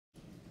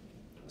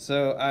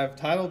So I've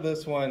titled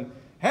this one,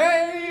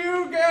 "Hey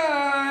you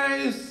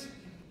guys!"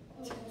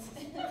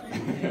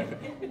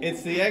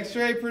 It's the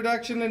X-ray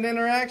Production and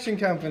Interaction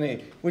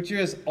Company, which you're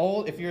as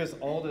old, if you're as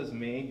old as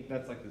me,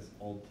 that's like this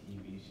old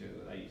TV show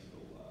that I used to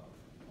love,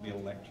 The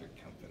Electric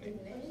Company.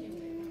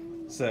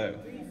 So,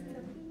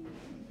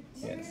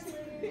 yes.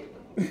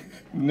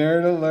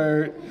 Nerd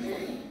alert.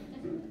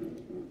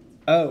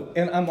 Oh,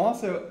 and I'm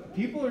also,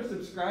 people are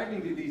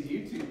subscribing to these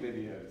YouTube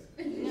videos.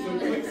 So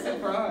click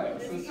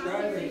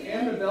subscribing,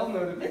 and the bell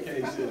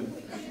notification.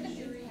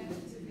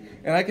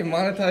 And I can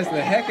monetize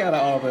the heck out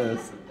of all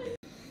this.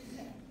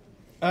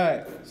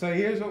 Alright, so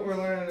here's what we're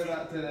learning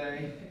about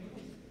today.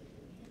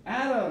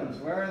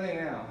 Atoms, where are they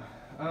now?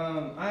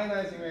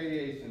 Ionizing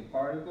radiation,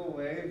 particle,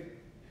 wave,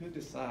 who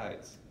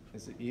decides?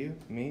 Is it you,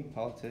 me,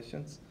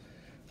 politicians?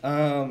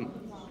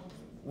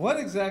 What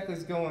exactly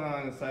is going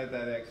on inside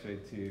that X-ray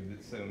tube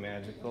that's so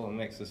magical and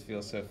makes us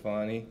feel so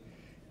funny?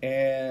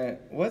 And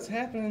what's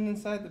happening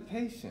inside the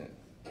patient?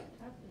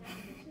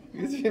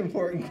 These are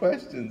important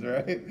questions,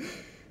 right?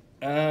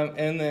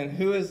 And then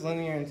who is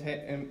linear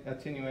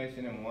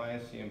attenuation and why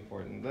is she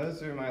important?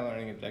 Those are my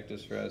learning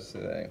objectives for us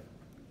today.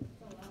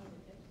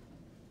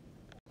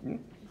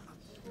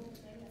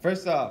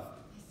 First off,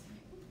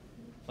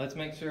 let's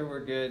make sure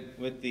we're good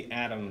with the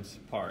atoms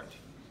part,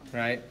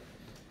 right?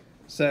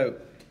 So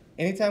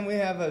anytime we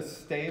have a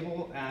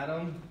stable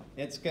atom,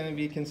 it's going to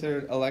be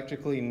considered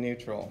electrically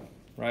neutral,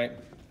 right?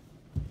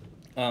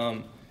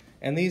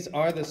 And these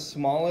are the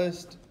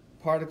smallest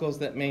particles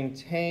that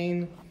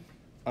maintain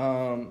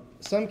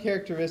some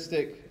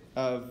characteristic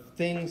of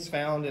things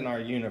found in our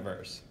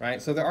universe, right?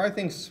 So there are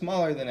things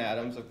smaller than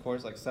atoms, of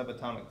course, like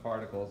subatomic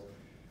particles,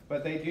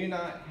 but they do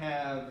not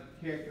have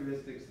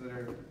characteristics that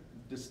are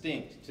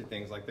distinct to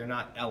things, like they're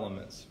not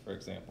elements, for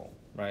example,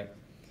 right?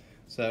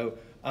 So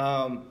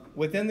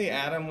within the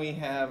atom, we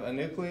have a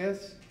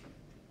nucleus,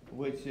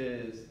 which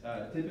is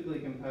typically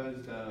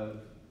composed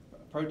of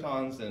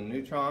protons and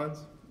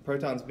neutrons,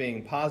 protons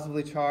being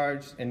positively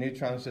charged and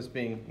neutrons just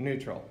being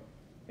neutral.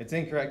 It's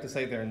incorrect to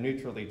say they're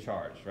neutrally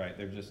charged, right?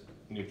 They're just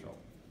neutral.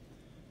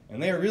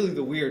 And they are really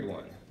the weird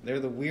one. They're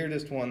the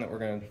weirdest one that we're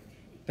going to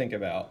think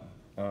about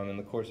in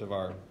the course of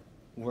our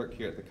work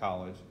here at the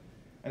college.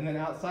 And then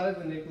outside of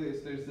the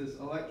nucleus, there's this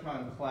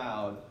electron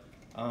cloud,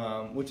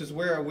 which is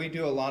where we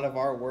do a lot of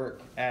our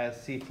work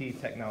as CT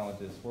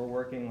technologists. We're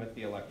working with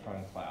the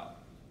electron cloud.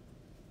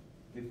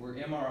 If we're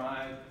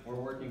MRI, we're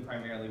working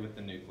primarily with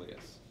the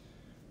nucleus.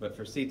 But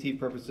for CT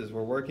purposes,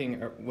 we're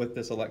working with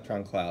this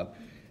electron cloud.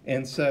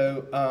 And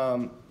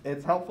so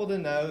it's helpful to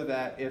know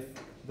that if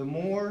the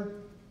more,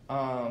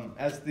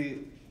 as the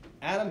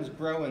atoms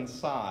grow in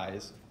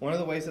size, one of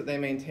the ways that they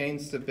maintain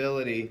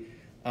stability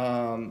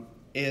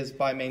is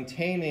by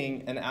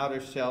maintaining an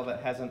outer shell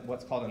that has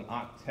what's called an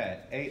octet,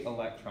 8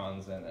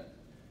 electrons in it.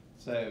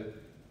 So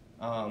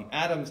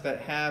atoms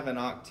that have an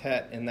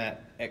octet in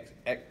that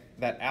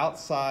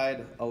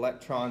outside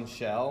electron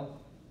shell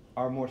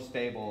are more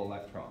stable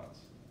electrons,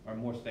 or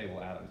more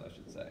stable atoms, I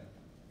should say.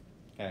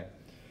 Okay.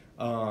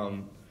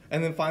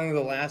 And then finally,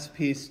 the last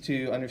piece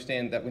to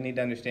understand that we need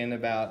to understand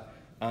about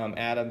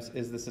atoms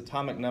is this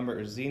atomic number,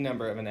 or Z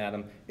number of an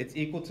atom. It's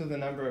equal to the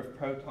number of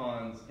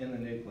protons in the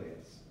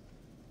nucleus.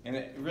 And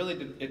it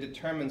really it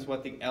determines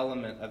what the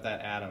element of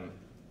that atom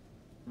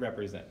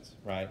represents,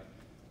 right?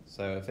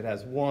 So if it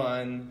has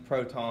 1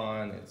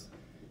 proton,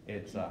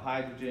 it's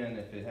hydrogen.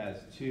 If it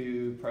has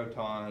 2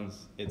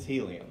 protons, it's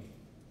helium.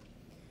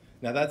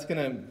 Now that's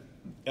going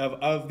to,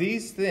 of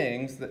these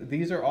things,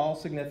 these are all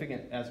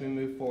significant as we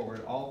move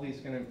forward. All of these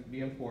are going to be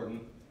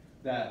important,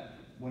 that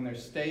when they're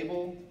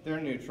stable,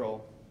 they're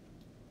neutral.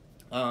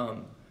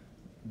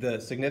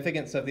 The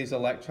significance of these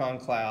electron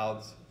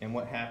clouds and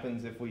what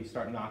happens if we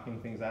start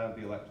knocking things out of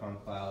the electron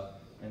cloud.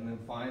 And then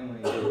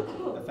finally,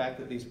 the fact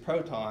that these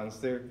protons,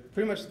 they're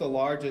pretty much the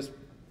largest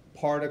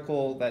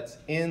particle that's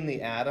in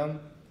the atom,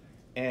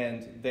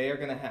 and they're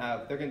going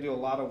to do a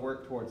lot of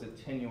work towards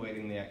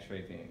attenuating the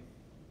X-ray beam.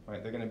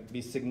 Right? They're going to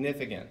be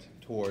significant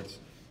towards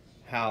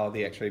how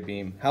the X-ray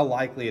beam, how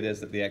likely it is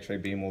that the X-ray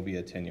beam will be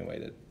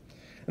attenuated.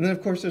 And then,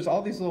 of course, there's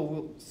all these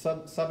little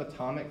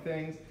subatomic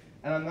things,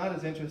 and I'm not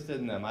as interested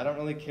in them. I don't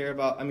really care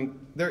about, I mean,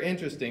 they're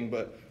interesting,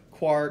 but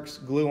quarks,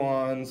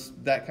 gluons,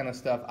 that kind of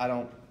stuff, I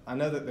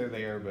know that they're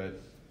there,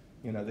 but,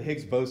 you know, the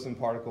Higgs boson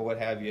particle, what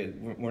have you,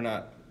 we're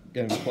not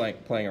going to be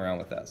playing around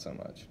with that so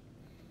much.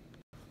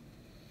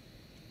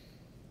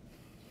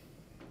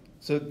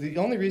 So the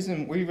only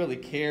reason we really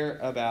care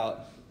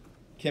about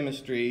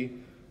chemistry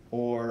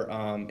or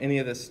any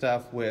of this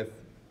stuff with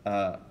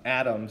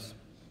atoms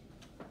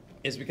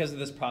is because of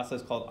this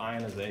process called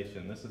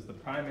ionization. This is the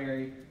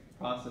primary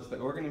process that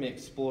we're going to be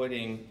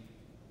exploiting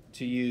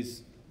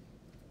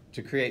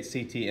to create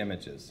CT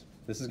images.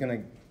 This is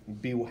going to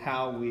be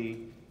how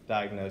we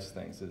diagnose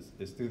things,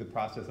 is through the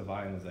process of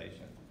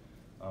ionization.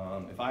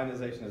 If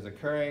ionization is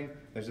occurring,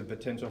 there's a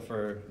potential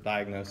for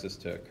diagnosis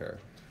to occur.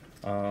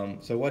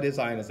 So what is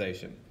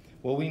ionization?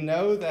 Well, we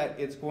know that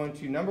it's going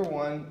to, number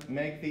one,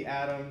 make the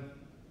atom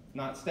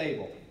not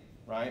stable,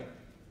 right?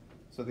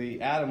 So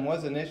the atom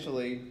was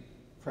initially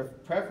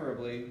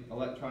preferably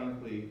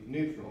electronically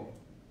neutral,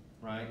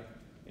 right?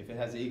 If it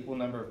has an equal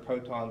number of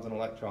protons and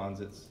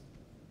electrons, it's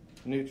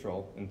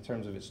neutral in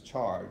terms of its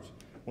charge.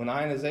 When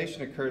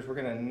ionization occurs, we're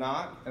going to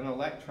knock an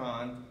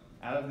electron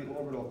out of the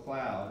orbital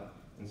cloud,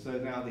 and so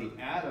now the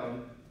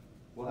atom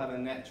will have a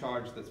net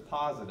charge that's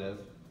positive,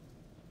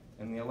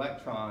 and the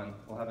electron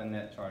will have a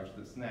net charge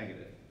that's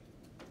negative.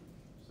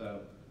 So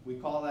we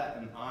call that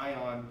an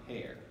ion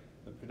pair,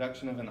 the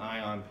production of an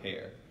ion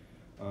pair,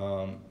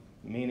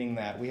 meaning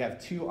that we have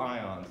two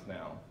ions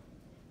now,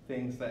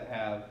 things that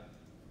have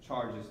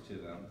charges to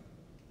them.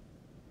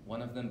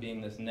 One of them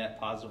being this net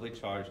positively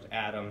charged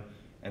atom,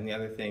 and the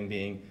other thing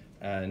being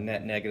a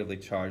net negatively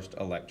charged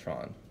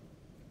electron,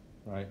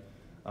 right?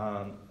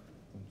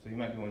 So you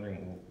might be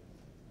wondering, well,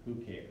 who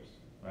cares,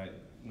 right?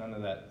 None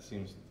of that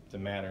seems to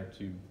matter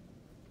to,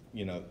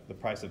 you know, the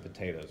price of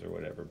potatoes or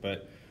whatever,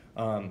 but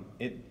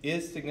it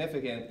is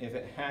significant if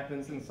it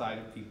happens inside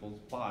of people's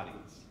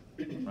bodies,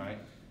 right?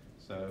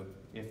 So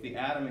if the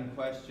atom in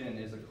question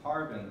is a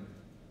carbon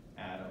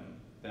atom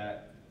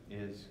that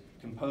is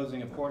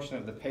composing a portion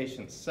of the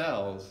patient's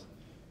cells,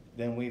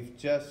 then we've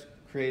just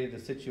created a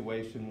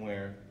situation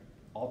where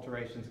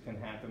alterations can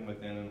happen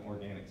within an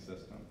organic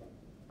system,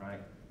 right?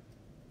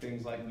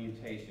 Things like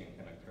mutation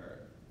can occur,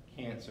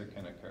 cancer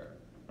can occur,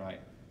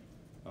 right?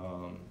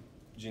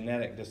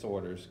 Genetic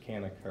disorders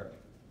can occur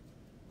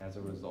as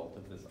a result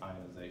of this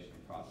ionization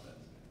process.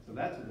 So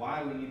that's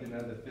why we need to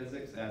know the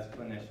physics as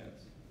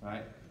clinicians,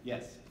 right?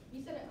 Yes?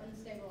 You said it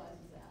unstabilizes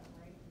the atom,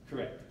 right?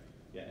 Correct.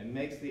 Yeah, it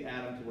makes the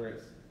atom to where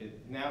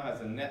it now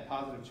has a net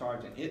positive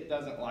charge, and it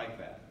doesn't like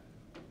that.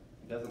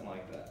 It doesn't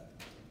like that.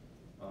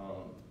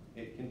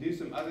 It can do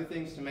some other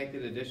things to make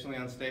it additionally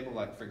unstable,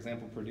 like, for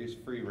example, produce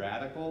free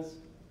radicals.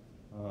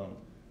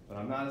 But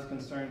I'm not as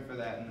concerned for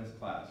that in this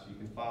class. You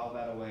can file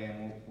that away,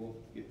 and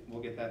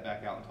we'll get that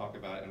back out and talk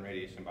about it in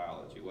radiation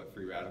biology, what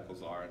free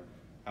radicals are and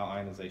how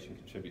ionization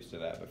contributes to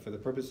that. But for the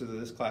purposes of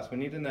this class, we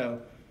need to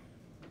know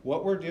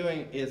what we're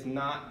doing is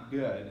not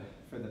good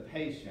for the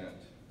patient,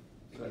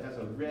 so it has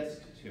a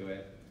risk to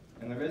it,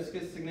 and the risk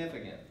is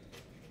significant.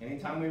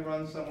 Anytime we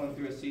run someone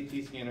through a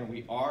CT scanner,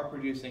 we are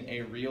producing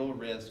a real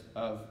risk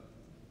of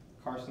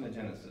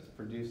carcinogenesis,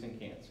 producing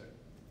cancer,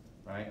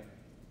 right?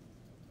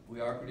 We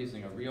are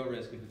producing a real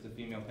risk if it's a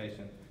female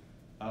patient,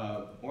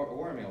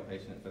 or a male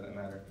patient for that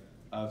matter,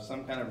 of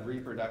some kind of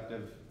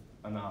reproductive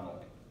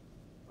anomaly,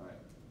 right?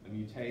 A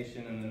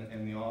mutation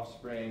in the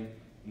offspring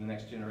in the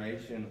next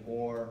generation,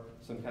 or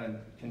some kind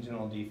of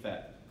congenital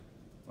defect,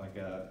 like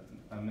a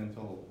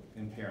mental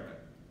impairment,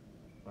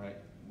 right?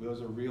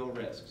 Those are real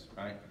risks,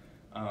 right?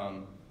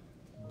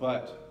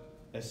 But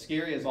as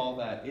scary as all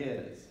that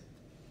is,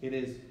 it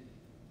is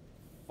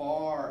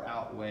far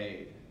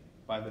outweighed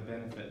by the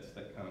benefits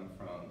that come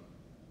from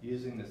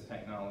using this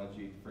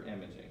technology for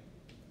imaging.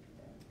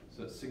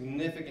 So it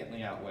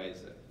significantly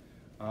outweighs it.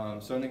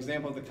 So an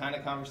example of the kind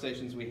of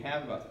conversations we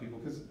have about people,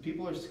 because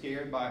people are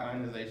scared by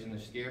ionization, they're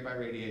scared by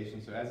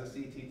radiation, so as a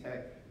CT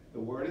tech, the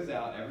word is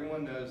out,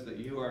 everyone knows that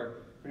you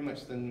are pretty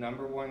much the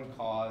 #1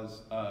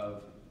 cause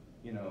of,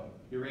 you know,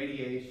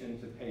 irradiation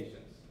to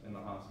patients in the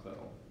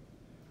hospital.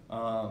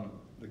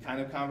 The kind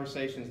of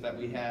conversations that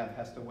we have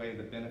has to weigh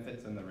the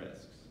benefits and the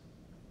risks.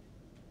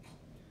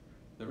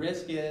 The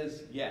risk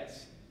is,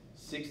 yes,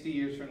 60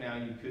 years from now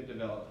you could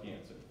develop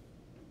cancer,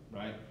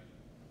 right?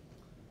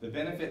 The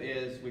benefit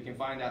is we can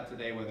find out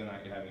today whether or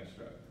not you're having a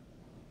stroke.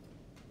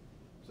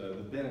 So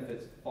the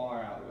benefits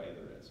far outweigh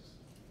the risks.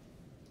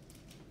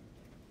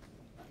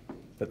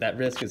 But that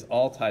risk is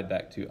all tied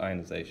back to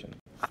ionization.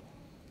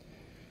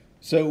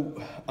 So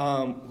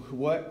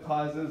what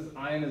causes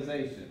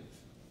ionization,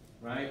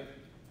 right?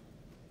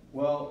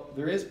 Well,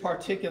 there is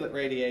particulate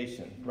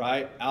radiation,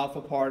 right?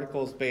 Alpha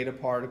particles, beta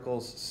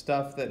particles,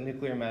 stuff that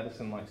nuclear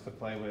medicine likes to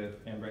play with,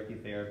 and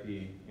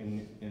brachytherapy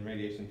in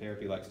radiation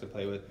therapy likes to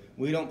play with.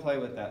 We don't play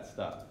with that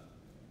stuff.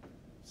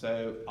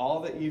 So all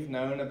that you've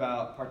known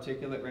about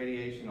particulate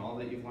radiation, all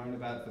that you've learned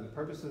about it, for the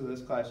purposes of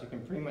this class, you can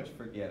pretty much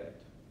forget it,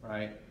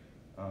 right?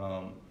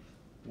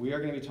 We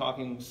are going to be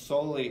talking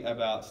solely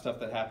about stuff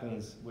that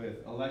happens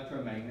with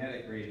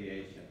electromagnetic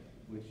radiation,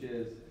 which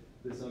is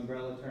this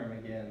umbrella term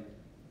again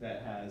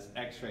that has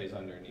X-rays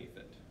underneath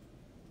it.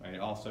 Right?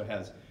 It also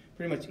has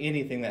pretty much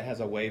anything that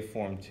has a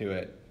waveform to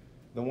it,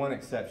 the one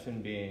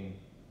exception being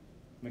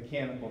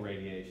mechanical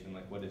radiation,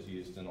 like what is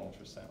used in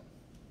ultrasound.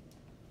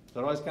 So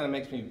it always kind of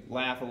makes me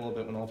laugh a little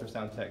bit when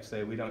ultrasound techs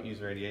say we don't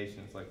use radiation.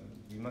 It's like,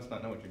 you must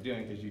not know what you're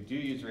doing, because you do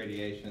use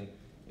radiation.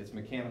 It's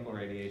mechanical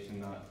radiation,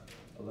 not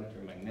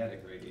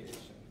electromagnetic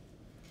radiation.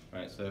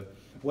 Right, so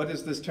what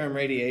does this term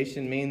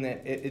radiation mean?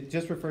 That it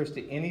just refers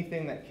to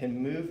anything that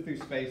can move through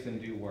space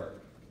and do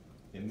work.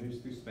 It moves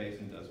through space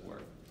and does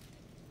work.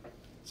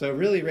 So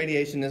really,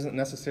 radiation isn't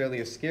necessarily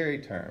a scary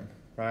term,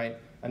 right?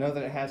 I know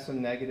that it has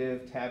some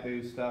negative,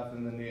 taboo stuff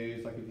in the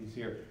news, like if you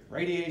hear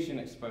radiation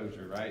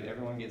exposure, right?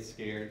 Everyone gets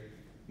scared.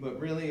 But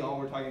really, all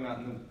we're talking about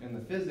in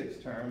the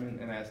physics term,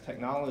 and as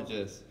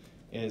technologists,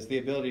 is the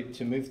ability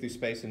to move through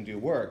space and do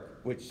work,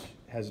 which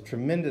has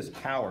tremendous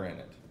power in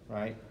it,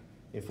 right?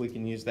 if we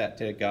can use that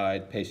to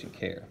guide patient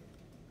care.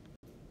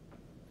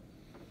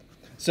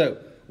 So,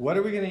 what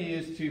are we going to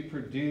use to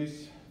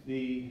produce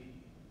the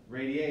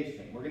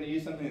radiation? We're going to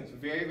use something that's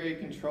very, very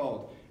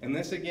controlled. And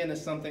this, again,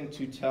 is something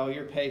to tell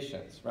your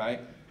patients,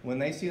 right? When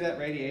they see that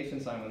radiation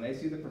sign, when they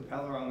see the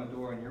propeller on the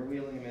door and you're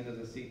wheeling them into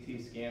the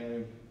CT scan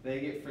room, they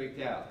get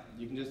freaked out.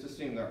 You can just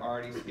assume they're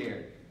already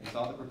scared. They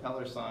saw the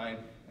propeller sign,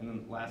 and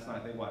then last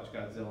night they watched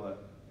Godzilla,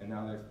 and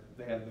now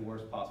they have the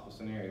worst possible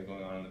scenario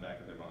going on in the back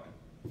of their mind,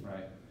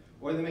 right?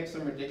 Or they make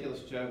some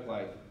ridiculous joke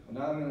like,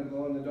 well, now I'm going to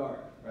glow in the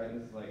dark, right?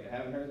 And it's like, I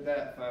haven't heard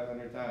that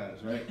 500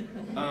 times,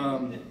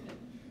 right?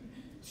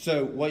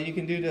 So what you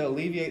can do to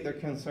alleviate their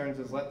concerns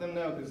is let them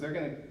know, because they're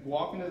going to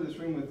walk into this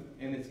room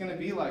and it's going to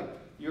be like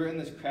you're in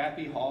this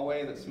crappy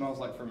hallway that smells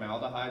like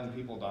formaldehyde and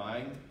people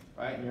dying,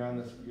 right? And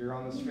you're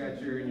on the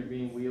stretcher and you're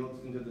being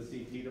wheeled into the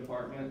CT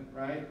department,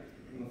 right?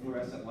 And the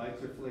fluorescent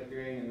lights are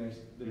flickering, and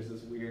there's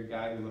this weird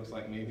guy who looks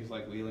like me who's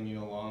like wheeling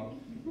you along,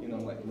 you know,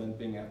 like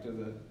limping after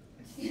the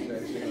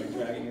stretcher, like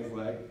dragging his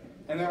leg.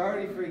 And they're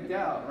already freaked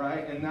out,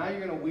 right? And now you're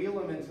going to wheel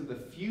them into the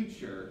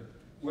future,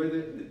 where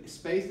the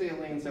space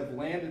aliens have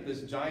landed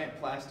this giant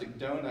plastic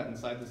donut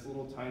inside this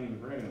little tiny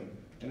room.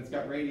 And it's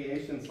got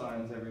radiation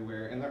signs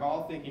everywhere. And they're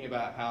all thinking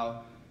about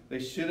how they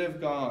should have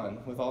gone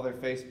with all their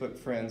Facebook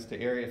friends to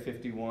Area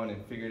 51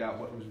 and figured out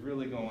what was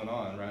really going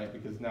on, right?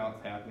 Because now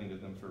it's happening to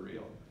them for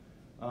real.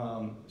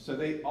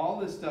 So all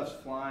this stuff's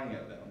flying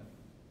at them.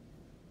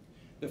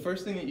 The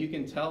first thing that you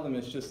can tell them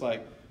is just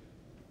like,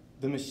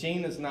 the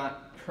machine is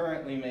not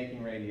currently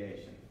making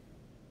radiation.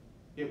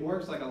 It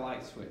works like a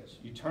light switch.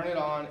 You turn it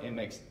on, it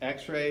makes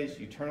x-rays.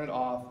 You turn it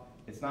off,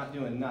 it's not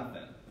doing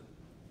nothing.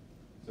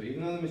 So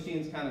even though the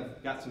machine's kind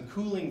of got some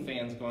cooling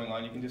fans going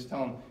on, you can just tell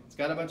them it's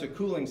got a bunch of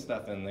cooling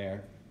stuff in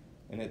there,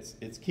 and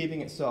it's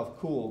keeping itself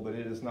cool, but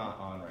it is not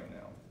on right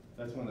now.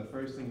 That's one of the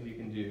first things you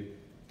can do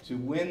to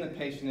win the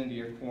patient into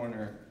your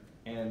corner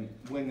and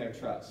win their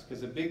trust.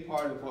 Because a big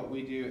part of what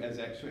we do as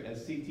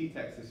CT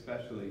techs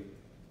especially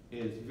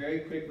is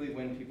very quickly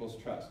win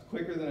people's trust.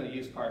 Quicker than a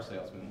used car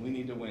salesman. We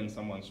need to win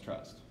someone's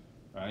trust,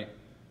 right?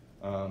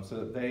 So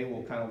that they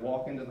will kind of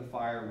walk into the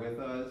fire with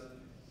us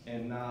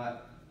and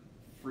not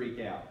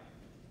freak out.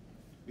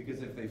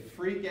 Because if they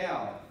freak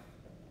out,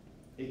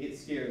 it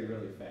gets scary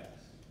really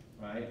fast,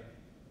 right?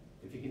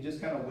 If you can just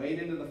kind of wade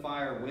into the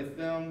fire with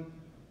them,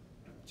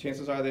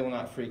 chances are they will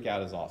not freak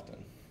out as often.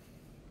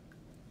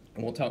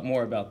 And we'll talk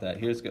more about that.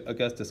 Here's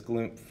Augustus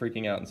Gloop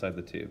freaking out inside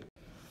the tube.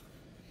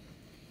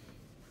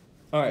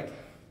 All right,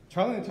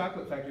 Charlie and the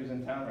Chocolate Factory is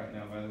in town right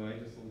now, by the way,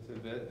 just a little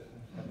tidbit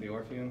at the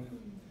Orpheum.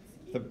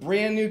 The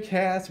brand new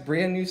cast,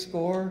 brand new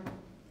score.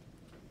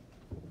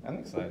 I'm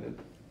excited.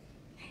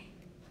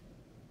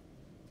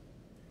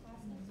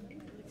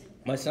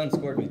 My son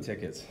scored me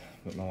tickets,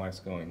 but my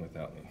wife's going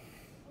without me.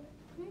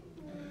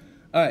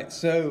 All right,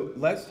 so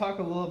let's talk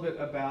a little bit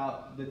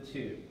about the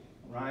tube,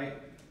 right?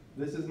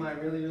 This is my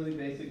really, really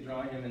basic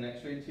drawing of an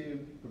X-ray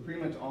tube, but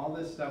pretty much all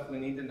this stuff we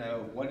need to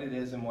know what it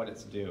is and what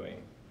it's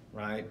doing,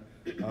 right?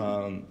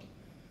 I'm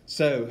just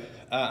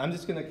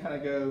going to kind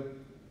of go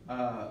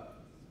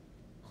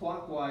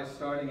clockwise,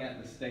 starting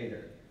at the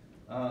stator.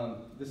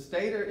 The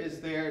stator is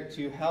there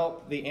to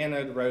help the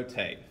anode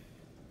rotate.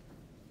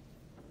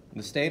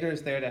 The stator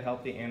is there to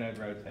help the anode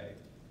rotate.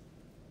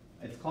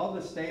 It's called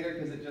the stator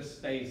because it just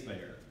stays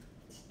there.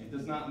 It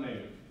does not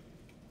move,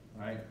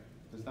 right?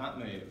 It does not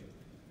move.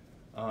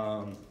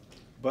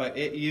 But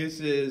it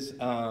uses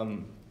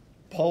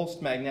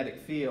pulsed magnetic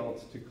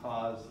fields to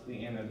cause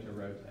the anode to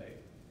rotate.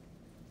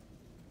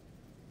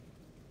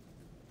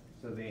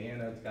 So the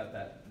anode's got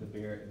the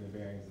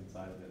bearings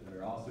inside of it that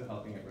are also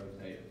helping it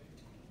rotate.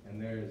 And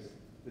there's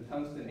the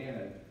tungsten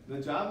anode. The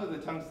job of the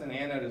tungsten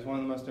anode is one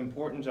of the most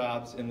important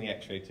jobs in the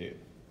X-ray tube,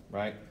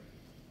 right?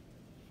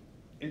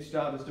 Its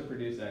job is to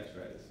produce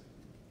X-rays.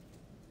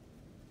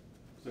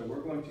 So we're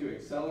going to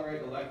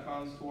accelerate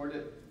electrons toward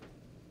it.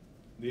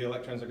 The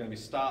electrons are going to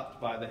be stopped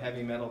by the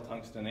heavy metal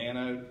tungsten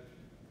anode,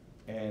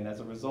 and as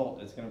a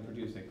result, it's going to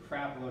produce a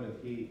crap load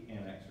of heat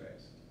and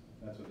X-rays.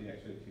 That's what the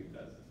X-ray tube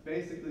does. It's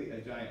basically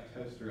a giant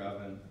toaster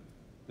oven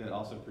that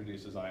also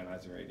produces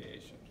ionizing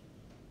radiation.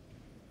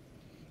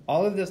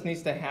 All of this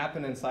needs to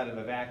happen inside of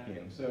a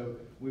vacuum. So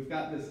we've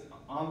got this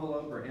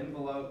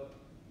envelope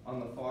on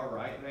the far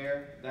right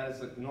there. That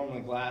is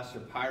normally glass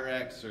or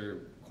Pyrex or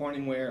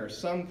Corningware or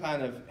some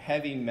kind of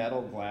heavy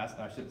metal glass.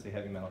 No, I shouldn't say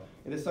heavy metal.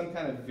 It is some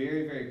kind of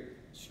very, very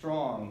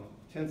strong,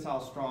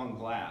 tensile strong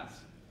glass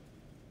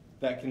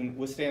that can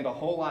withstand a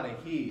whole lot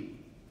of heat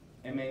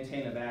and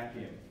maintain a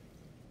vacuum.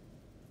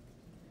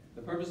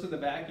 The purpose of the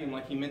vacuum,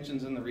 like he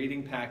mentions in the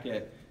reading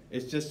packet,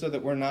 is just so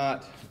that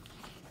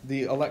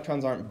the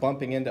electrons aren't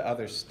bumping into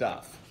other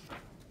stuff.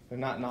 They're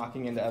not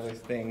knocking into other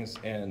things,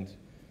 and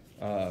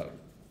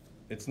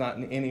it's not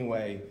in any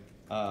way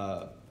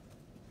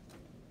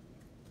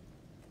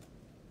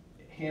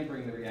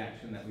hampering the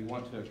reaction that we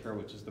want to occur,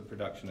 which is the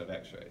production of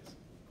X-rays.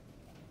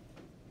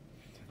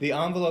 The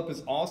envelope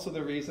is also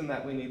the reason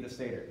that we need the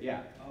stator.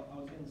 Yeah? I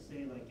was going to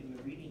say, like in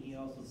the reading, he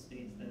also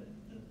states that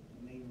the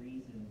main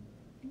reason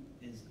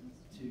is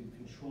to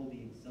control control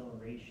the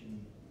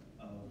acceleration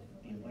of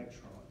the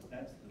electrons.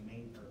 That's the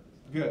main purpose.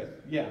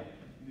 Good. Yeah,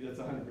 that's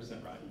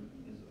 100% right.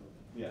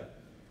 Yeah,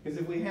 because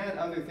if we had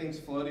other things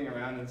floating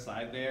around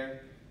inside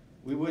there,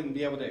 we wouldn't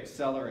be able to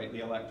accelerate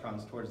the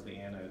electrons towards the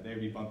anode. They'd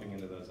be bumping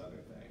into those other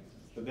things.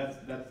 But that's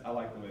I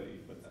like the way that you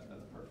put that.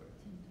 That's perfect.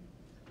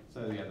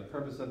 So yeah, the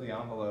purpose of the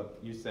envelope,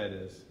 you said,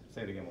 is,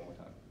 say it again one more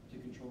time. To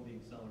control the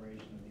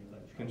acceleration of the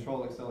electrons.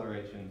 Control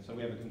acceleration. So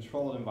we have a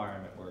controlled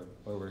environment where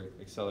we're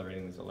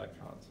accelerating these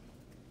electrons.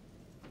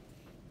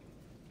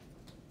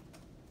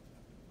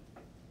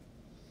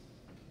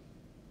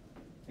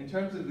 In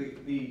terms of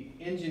the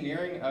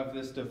engineering of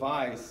this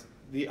device,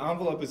 the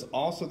envelope is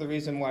also the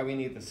reason why we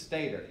need the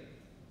stator.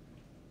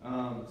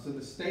 So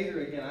the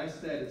stator, again, I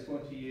said it's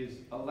going to use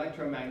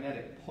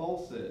electromagnetic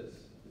pulses.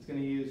 It's going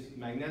to use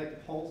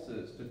magnetic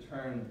pulses to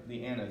turn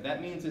the anode.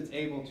 That means it's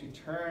able to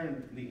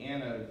turn the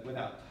anode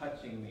without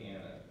touching the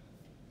anode.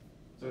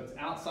 So it's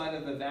outside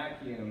of the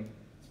vacuum,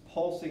 it's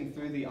pulsing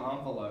through the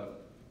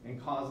envelope and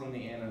causing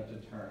the anode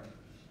to turn.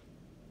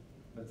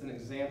 That's an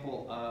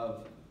example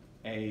of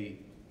a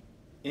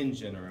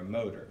engine or a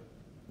motor,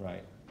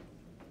 right?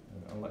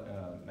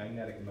 A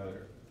magnetic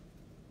motor.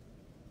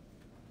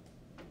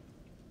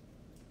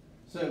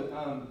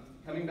 So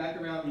coming back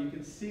around, you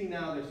can see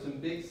now there's some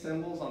big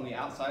symbols on the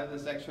outside of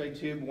this X-ray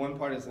tube. One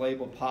part is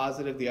labeled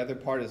positive, the other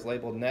part is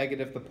labeled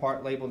negative. The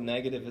part labeled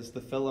negative is the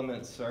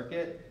filament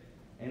circuit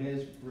and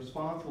is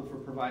responsible for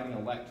providing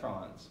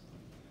electrons.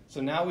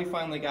 So now we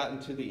finally got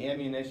into the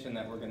ammunition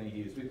that we're going to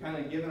use. We've kind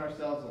of given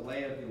ourselves a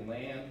lay of the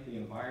land, the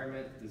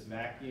environment, this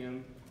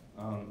vacuum,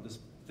 this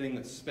thing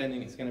that's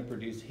spinning, it's going to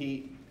produce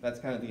heat. That's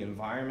kind of the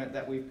environment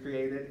that we've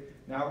created.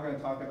 Now we're going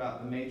to talk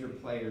about the major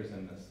players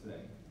in this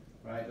thing.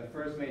 Right? The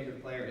first major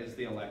player is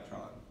the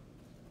electron.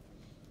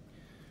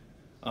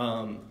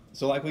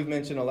 So like we've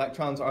mentioned,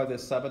 electrons are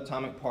this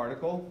subatomic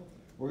particle.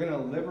 We're going to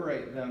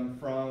liberate them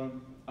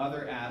from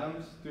other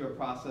atoms through a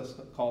process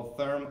called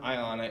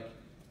thermionic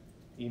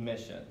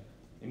emission.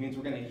 It means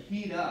we're going to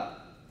heat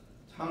up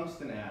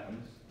tungsten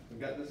atoms. We've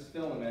got this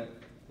filament.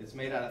 It's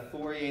made out of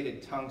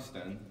thoriated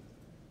tungsten.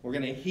 We're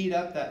going to heat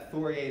up that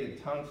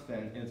thoriated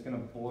tungsten, and it's going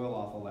to boil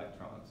off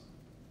electrons.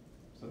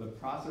 So the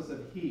process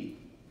of heat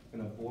is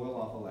going to boil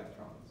off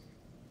electrons.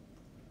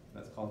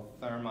 That's called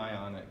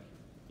thermionic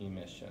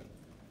emission.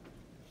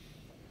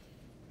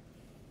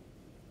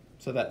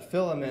 So that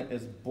filament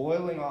is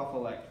boiling off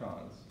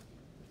electrons,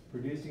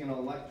 producing an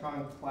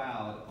electron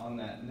cloud on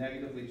that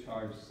negatively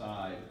charged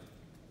side.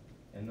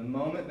 And the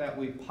moment that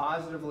we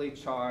positively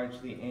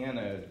charge the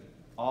anode,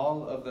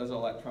 all of those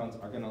electrons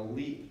are going to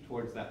leap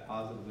towards that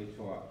positively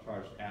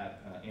charged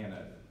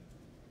anode.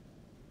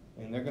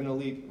 And they're going to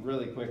leap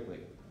really quickly.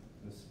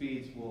 The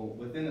speeds will,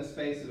 within a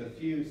space of a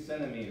few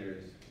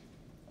centimeters,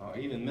 or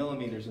even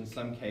millimeters in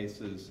some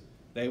cases,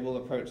 they will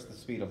approach the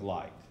speed of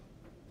light.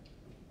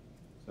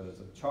 So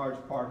it's a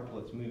charged particle,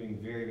 it's moving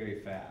very,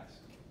 very fast.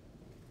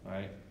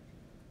 Right?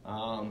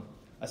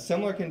 A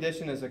similar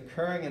condition is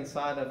occurring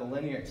inside of a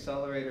linear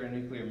accelerator in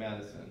nuclear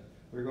medicine.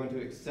 We're going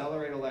to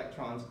accelerate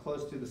electrons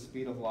close to the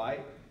speed of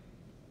light,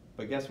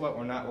 but guess what?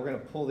 We're going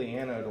to pull the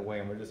anode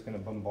away and we're just going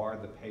to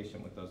bombard the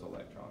patient with those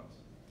electrons.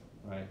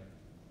 Right?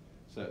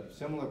 So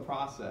similar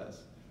process.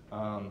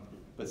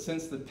 But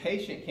since the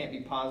patient can't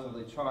be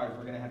positively charged,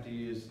 we're going to have to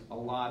use a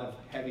lot of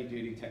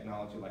heavy-duty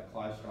technology like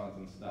klystrons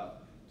and stuff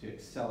to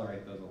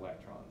accelerate those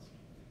electrons.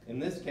 In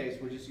this case,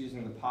 we're just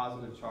using the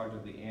positive charge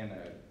of the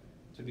anode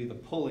to be the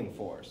pulling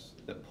force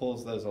that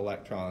pulls those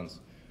electrons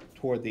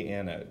toward the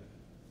anode.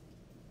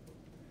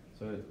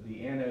 So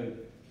the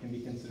anode can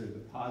be considered the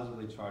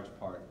positively charged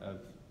part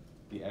of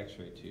the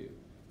X-ray tube.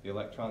 The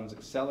electrons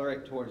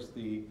accelerate towards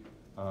the,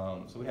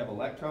 so we have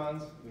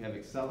electrons, we have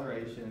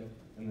acceleration,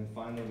 and then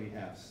finally we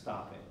have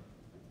stopping.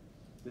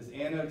 This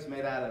anode's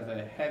made out of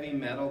a heavy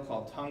metal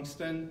called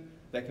tungsten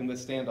that can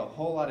withstand a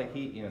whole lot of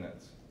heat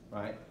units,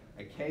 right?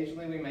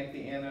 Occasionally we make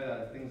the anode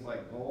out of things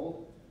like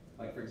gold.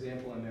 Like for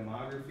example in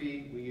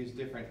mammography, we use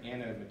different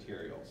anode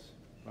materials,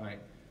 right?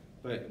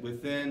 But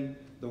within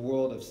the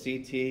world of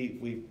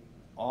CT, we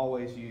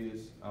always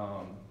use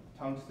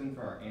tungsten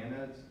for our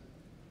anodes.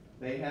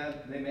 They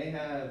may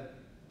have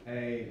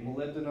a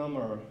molybdenum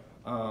or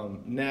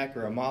neck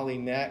or a moly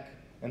neck,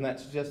 and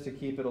that's just to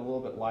keep it a little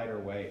bit lighter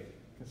weight,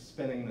 because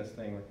spinning this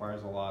thing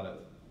requires a lot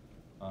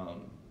of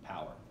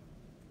power.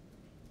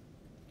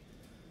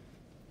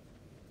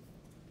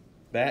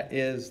 That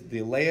is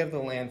the lay of the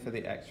land for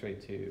the X-ray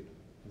tube,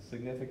 the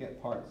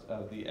significant parts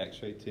of the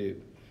X-ray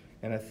tube.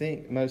 And I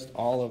think most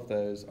all of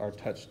those are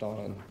touched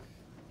on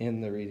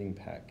in the reading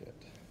packet.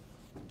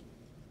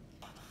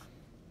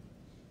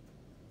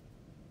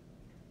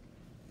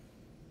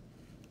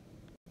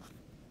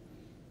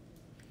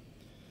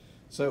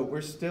 So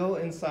we're still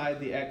inside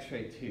the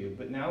X-ray tube,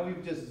 but now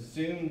we've just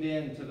zoomed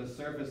in to the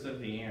surface of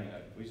the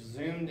anode. We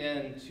zoomed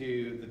in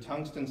to the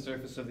tungsten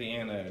surface of the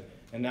anode,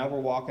 and now we're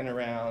walking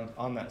around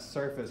on that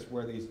surface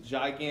where these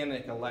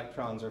gigantic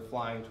electrons are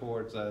flying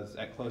towards us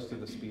at close to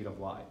the speed of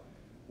light.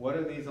 What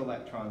are these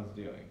electrons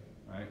doing,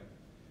 right?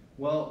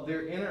 Well,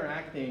 they're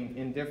interacting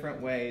in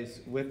different ways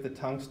with the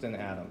tungsten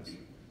atoms.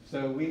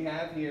 So we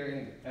have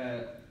here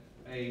an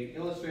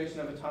illustration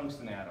of a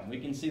tungsten atom. We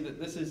can see that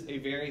this is a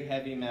very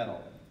heavy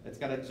metal. It's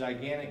got a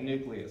gigantic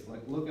nucleus.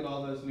 Like, look at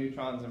all those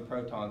neutrons and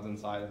protons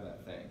inside of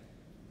that thing.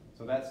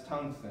 So that's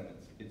tungsten.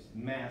 It's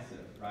massive,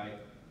 right?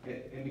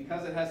 And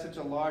because it has such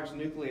a large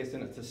nucleus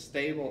and it's a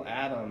stable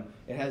atom,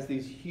 it has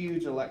these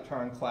huge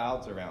electron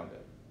clouds around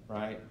it,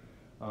 right?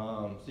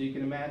 So you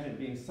can imagine it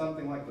being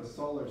something like the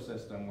solar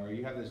system, where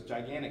you have this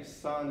gigantic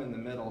sun in the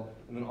middle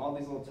and then all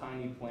these little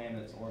tiny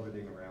planets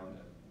orbiting around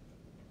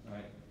it,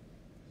 right?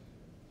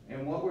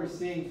 And what we're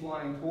seeing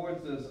flying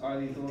towards us are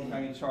these little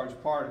tiny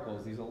charged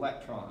particles, these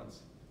electrons.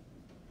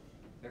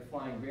 They're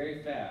flying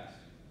very fast,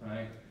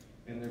 right?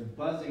 And they're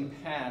buzzing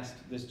past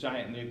this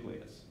giant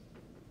nucleus,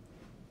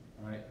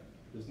 right?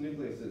 This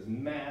nucleus is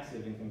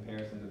massive in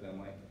comparison to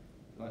them,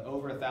 like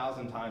over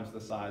 1,000 times the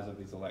size of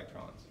these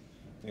electrons.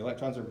 The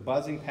electrons are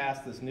buzzing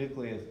past this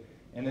nucleus,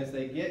 and as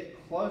they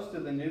get close to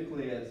the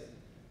nucleus,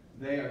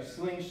 they are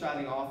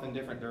slingshotting off in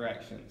different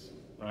directions,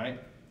 right?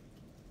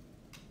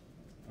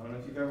 I don't know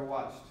if you've ever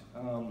watched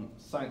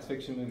science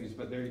fiction movies,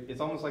 but it's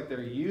almost like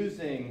they're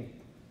using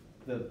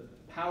the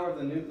power of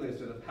the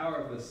nucleus or the power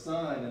of the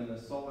sun and the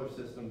solar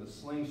system to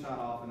slingshot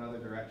off in other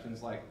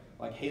directions, like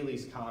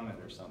Halley's Comet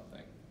or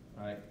something,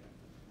 right?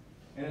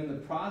 And in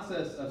the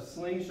process of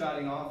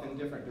slingshotting off in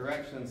different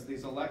directions,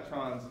 these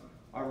electrons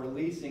are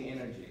releasing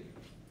energy.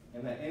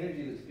 And that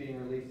energy that's being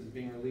released is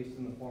being released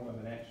in the form of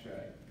an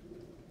X-ray.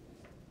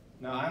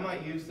 Now, I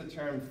might use the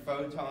term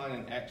photon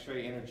and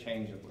X-ray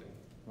interchangeably,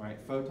 right?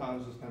 Photon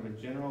is just kind of a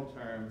general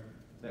term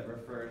that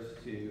refers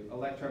to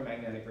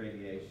electromagnetic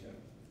radiation,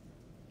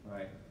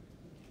 right?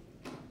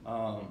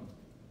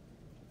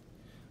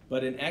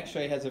 But an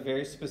X-ray has a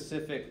very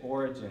specific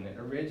origin. It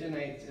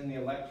originates in the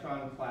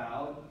electron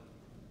cloud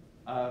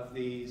of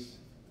these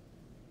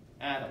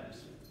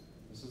atoms.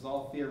 This is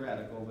all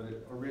theoretical,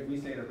 but we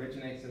say it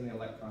originates in the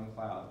electron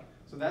cloud.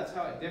 So that's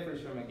how it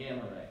differs from a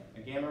gamma ray.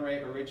 A gamma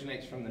ray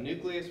originates from the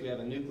nucleus. We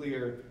have a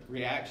nuclear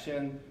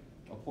reaction.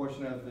 A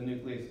portion of the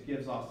nucleus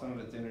gives off some of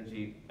its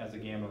energy as a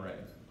gamma ray.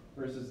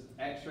 Versus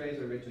X-rays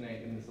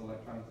originate in this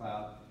electron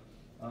cloud.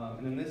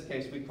 And in this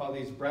case, we call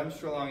these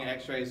Bremsstrahlung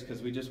X-rays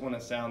because we just want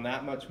to sound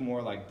that much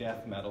more like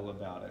death metal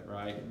about it,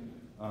 right?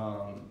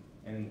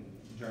 And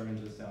German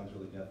just sounds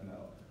really death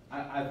metal.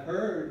 I've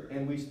heard,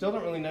 and we still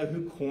don't really know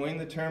who coined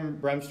the term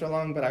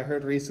Bremsstrahlung, but I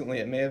heard recently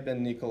it may have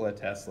been Nikola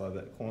Tesla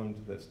that coined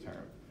this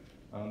term.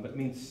 But it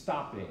means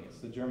stopping. It's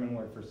the German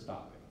word for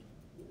stopping,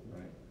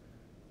 right?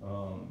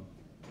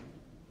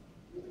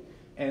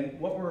 And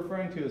what we're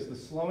referring to is the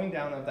slowing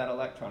down of that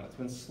electron. It's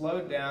been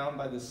slowed down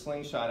by the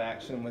slingshot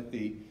action with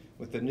the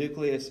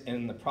nucleus. And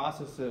in the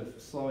process of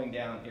slowing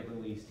down, it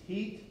released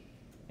heat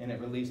and it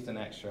released an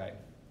X-ray.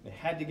 It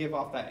had to give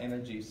off that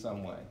energy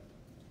some way.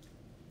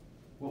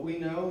 What we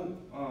know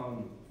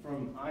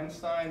from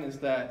Einstein is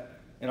that,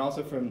 and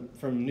also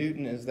from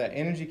Newton, is that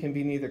energy can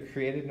be neither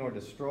created nor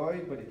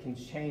destroyed, but it can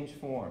change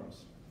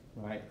forms,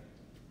 right?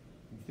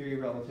 The theory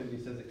of relativity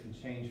says it can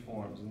change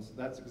forms, and so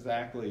that's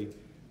exactly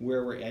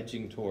where we're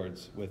edging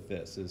towards with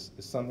this, is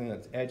something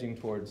that's edging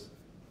towards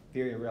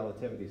theory of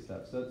relativity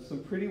stuff. So it's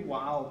some pretty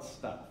wild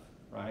stuff,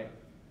 right?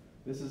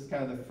 This is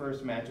kind of the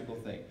first magical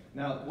thing.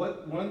 Now,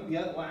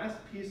 the last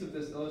piece of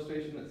this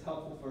illustration that's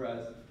helpful for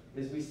us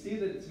is we see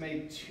that it's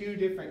made two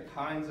different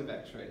kinds of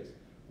X-rays.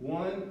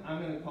 One,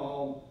 I'm going to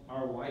call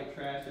our white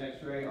trash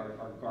X-ray,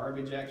 our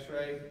garbage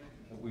X-ray,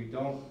 that we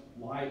don't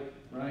like,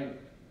 right?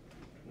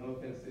 No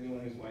offense to anyone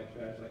who's white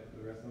trash, like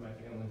the rest of my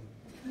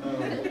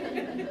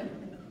family.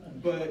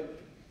 But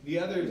the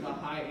other is a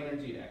high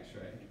energy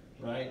X-ray,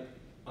 right?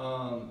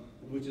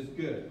 Which is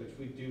good, which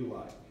we do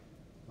like,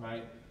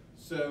 right?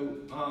 So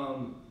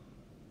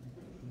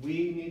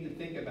we need to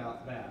think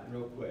about that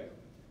real quick.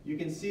 You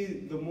can see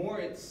the more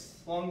it's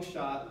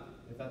slingshot,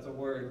 if that's a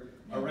word,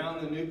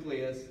 around the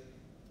nucleus,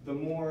 the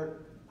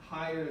more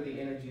higher the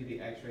energy the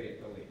X-ray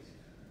it released,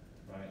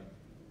 right?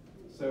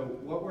 So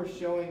what we're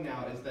showing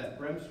now is that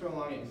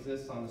Bremsstrahlung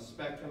exists on the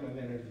spectrum of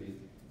energy.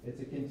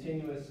 It's a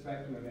continuous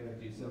spectrum of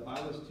energy. So if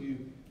I was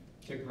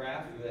to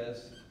graph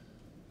this,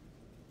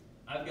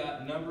 I've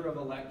got number of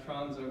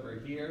electrons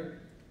over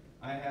here.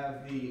 I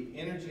have the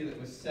energy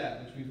that was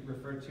set, which we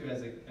refer to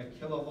as a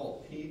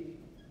kilovolt peak.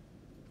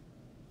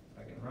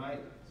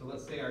 Right? So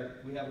let's say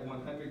we have a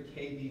 100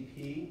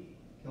 kVp,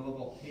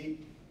 kilovolt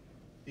peak.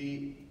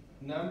 The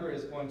number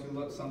is going to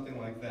look something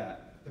like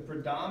that. The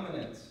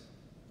predominance,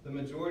 the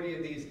majority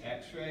of these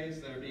X-rays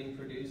that are being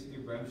produced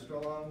through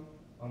Bremsstrahlung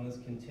on this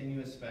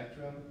continuous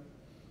spectrum,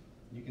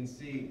 you can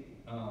see,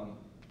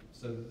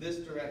 so this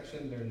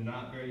direction, they're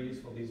not very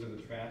useful. These are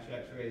the trash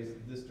X-rays.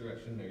 This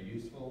direction, they're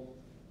useful.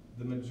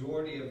 The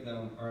majority of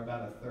them are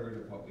about a third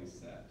of what we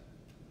set.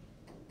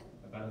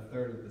 About a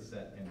third of the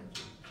set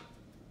energy.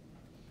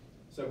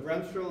 So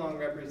Bremsstrahlung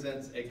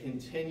represents a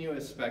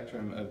continuous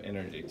spectrum of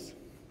energies.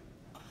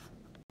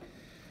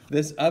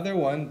 This other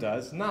one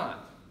does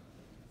not.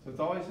 So it's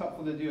always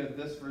helpful to do it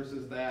this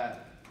versus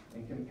that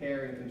and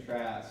compare and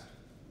contrast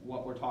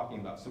what we're talking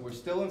about. So we're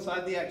still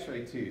inside the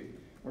X-ray tube.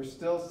 We're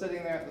still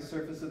sitting there at the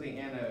surface of the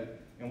anode,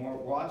 and we're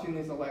watching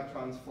these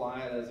electrons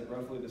fly at us at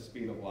roughly the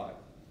speed of light.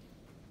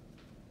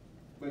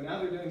 But now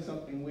they're doing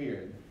something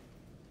weird.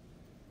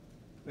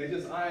 They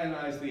just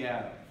ionize the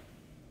atom,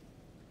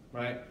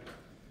 right?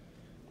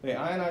 They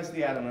ionize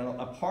the atom, and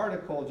a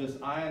particle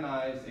just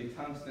ionized a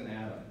tungsten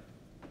atom.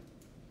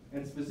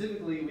 And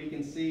specifically, we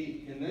can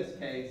see, in this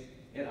case,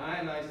 it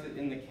ionized it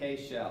in the K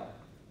shell.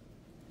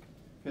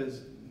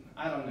 Because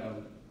I don't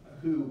know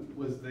who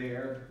was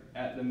there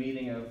at the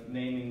meeting of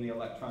naming the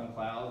electron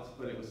clouds,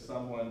 but it was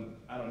someone,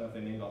 I don't know if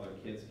they named all their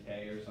kids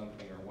K or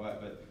something or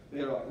what, but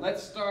they were like,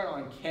 let's start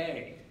on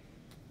K,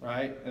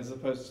 right? As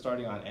opposed to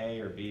starting on A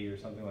or B or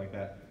something like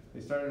that.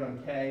 They started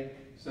on K,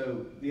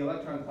 so the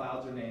electron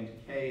clouds are named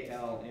K,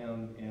 L,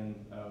 M, N,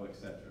 O,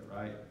 etc.,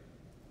 right?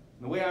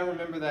 The way I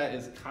remember that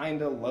is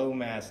kind of low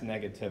mass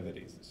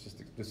negativities. It's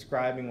just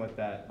describing what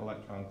that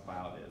electron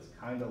cloud is,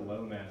 kind of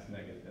low mass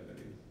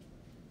negativities.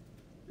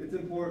 It's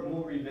important,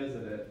 we'll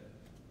revisit it.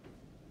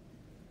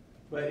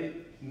 But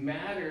it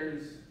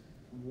matters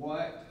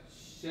what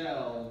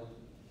shell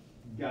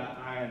got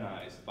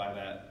ionized by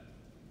that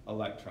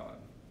electron,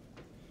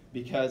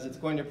 because it's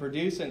going to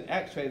produce an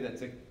X-ray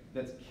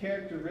that's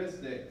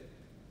characteristic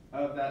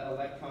of that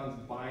electron's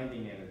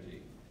binding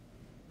energy.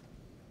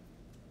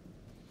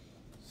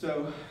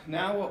 So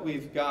now what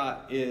we've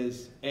got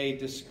is a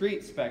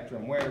discrete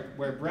spectrum where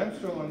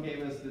Bremsstrahlung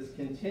gave us this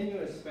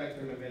continuous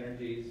spectrum of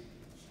energies.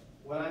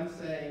 What I'm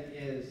saying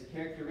is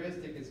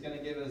characteristic is going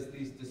to give us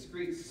these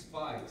discrete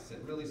spikes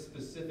at really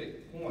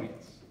specific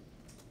points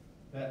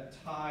that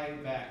tie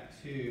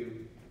back to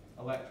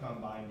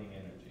electron binding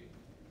energy.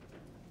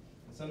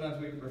 And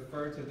sometimes we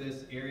refer to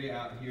this area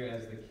out here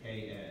as the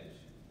K edge.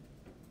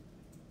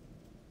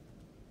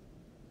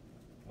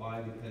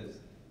 Why? Because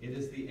it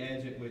is the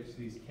edge at which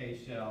these K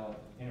shell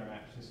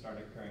interactions start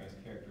occurring as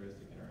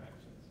characteristic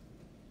interactions.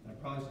 And I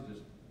probably should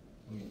just,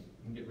 let me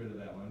get rid of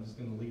that one. I'm just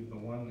going to leave the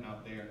one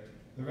out there.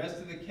 The rest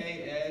of the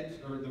K edge,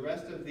 or the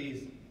rest of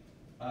these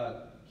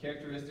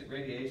characteristic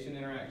radiation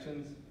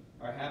interactions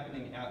are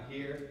happening out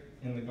here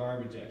in the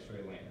garbage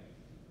X-ray land,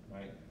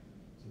 right?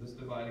 So this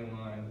dividing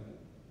line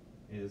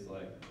is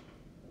like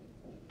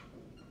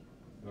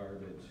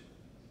garbage,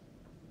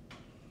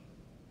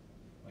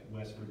 like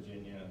West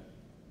Virginia,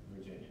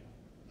 Virginia.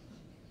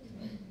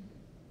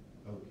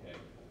 Okay.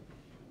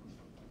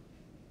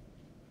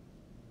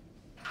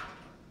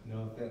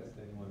 No offense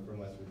to anyone from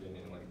West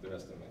Virginia and like the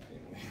rest of my family.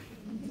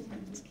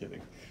 Just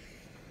kidding.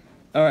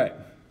 All right,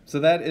 so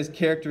that is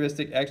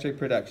characteristic X-ray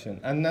production.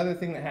 Another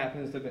thing that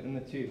happens in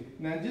the tube.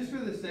 Now, just for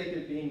the sake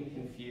of being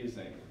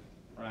confusing,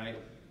 right?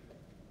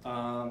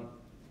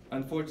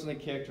 Unfortunately,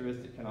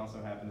 characteristic can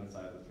also happen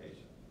inside of the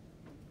patient.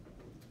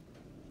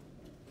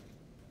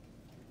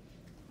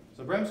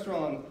 So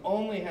Bremsstrahlung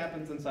only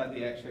happens inside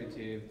the X-ray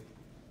tube.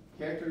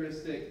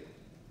 Characteristic,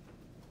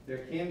 there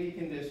can be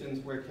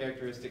conditions where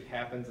characteristic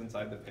happens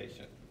inside the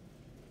patient.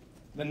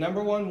 The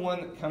number one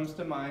that comes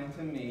to mind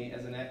to me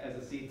as a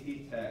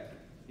CT tech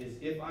is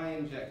if I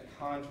inject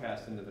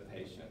contrast into the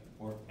patient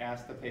or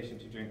ask the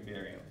patient to drink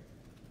barium.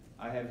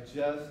 I have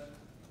just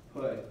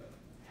put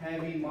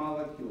heavy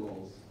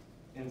molecules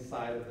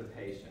inside of the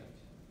patient.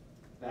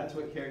 That's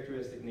what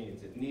characteristic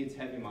needs. It needs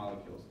heavy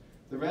molecules.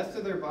 The rest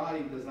of their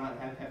body does not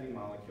have heavy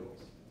molecules.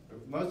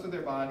 Most of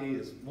their body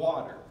is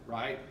water,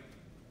 right?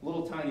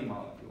 Little tiny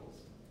molecules,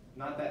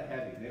 not that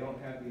heavy. They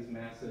don't have these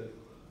massive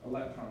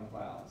electron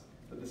clouds.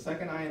 But the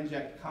second I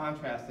inject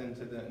contrast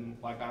into them,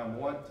 like I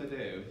want to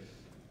do,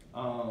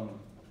 I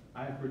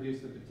have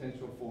produced the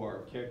potential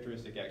for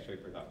characteristic X-ray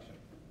production.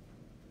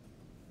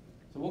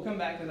 So we'll come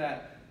back to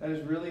that. That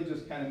is really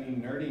just kind of me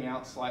nerding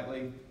out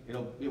slightly.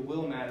 It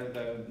will matter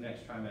though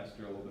next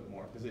trimester a little bit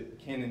more because it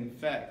can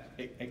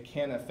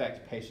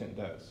affect patient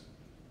dose.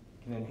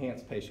 It can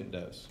enhance patient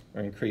dose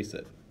or increase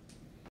it.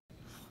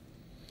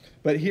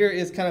 But here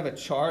is kind of a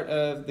chart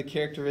of the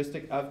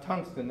characteristic of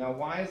tungsten. Now,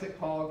 why is it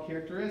called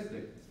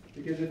characteristic?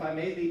 Because if I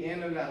made the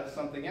anode out of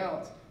something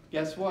else,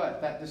 guess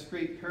what? That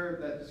discrete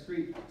curve, that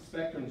discrete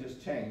spectrum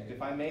just changed.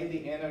 If I made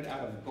the anode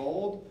out of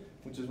gold,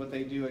 which is what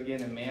they do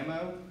again in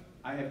mammo,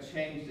 I have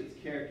changed its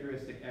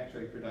characteristic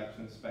X-ray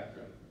production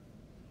spectrum.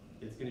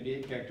 It's going to be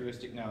a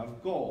characteristic now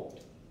of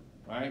gold,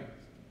 right?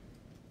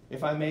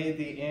 If I made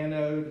the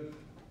anode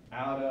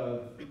out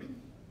of,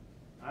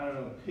 I don't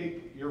know,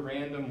 pick your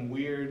random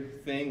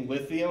weird thing,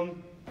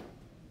 lithium,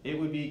 it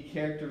would be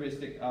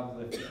characteristic of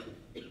lithium,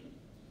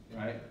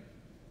 right?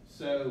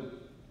 So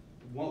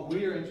what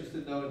we are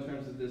interested though in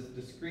terms of this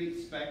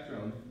discrete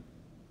spectrum,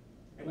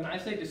 and when I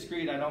say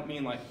discrete, I don't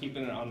mean like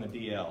keeping it on the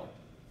DL.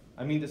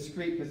 I mean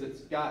discrete because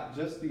it's got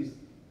just these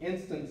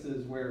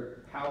instances where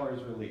power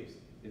is released.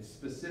 It's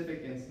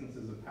specific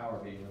instances of power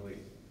being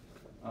released.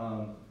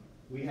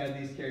 We have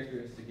these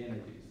characteristic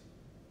energies.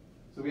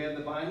 So we have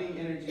the binding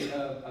energy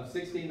of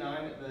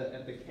 69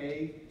 at the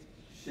K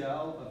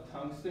shell of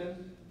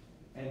tungsten,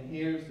 and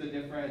here's the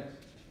different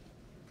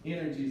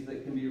energies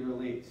that can be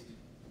released.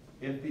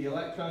 If the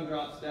electron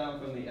drops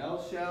down from the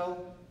L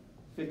shell,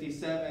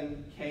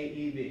 57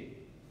 keV.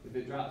 If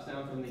it drops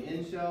down from the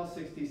N shell,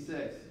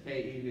 66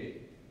 keV.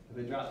 If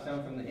it drops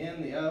down from the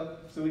N, the O,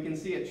 so we can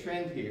see a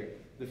trend here.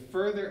 The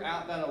further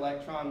out that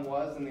electron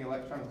was in the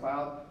electron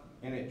cloud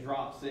and it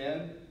drops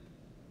in,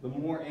 the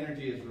more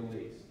energy is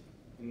released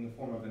in the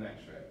form of an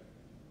X-ray.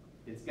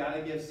 It's got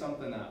to give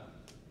something up.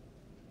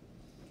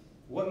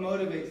 What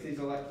motivates these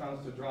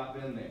electrons to drop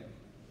in there?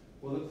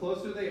 Well, the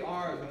closer they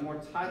are, the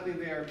more tightly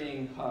they are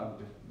being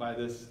hugged by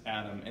this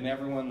atom, and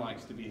everyone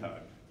likes to be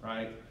hugged,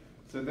 right?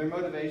 So their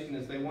motivation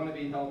is they want to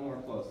be held more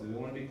closely. They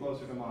want to be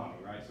closer to mommy,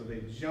 right? So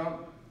they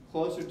jump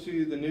closer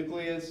to the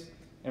nucleus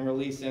and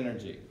release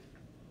energy,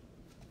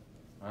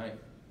 right?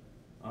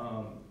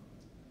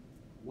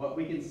 What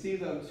we can see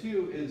though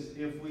too is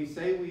if we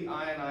say we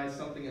ionize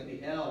something at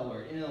the L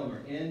or M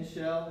or N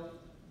shell,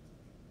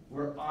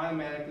 we're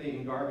automatically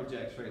in garbage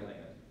X-ray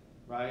land,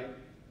 right?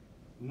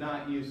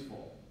 Not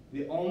useful.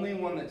 The only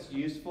one that's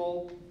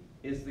useful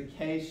is the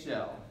K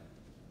shell.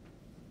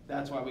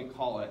 That's why we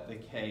call it the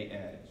K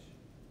edge.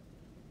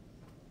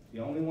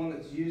 The only one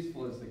that's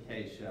useful is the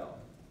K shell.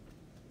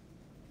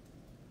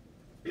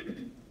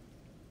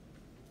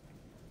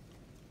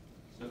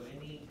 So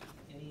any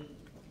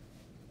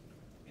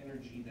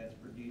energy that's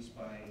produced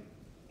by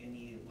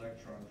any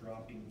electron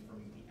dropping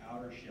from the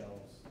outer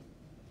shells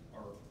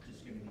are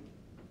just going to be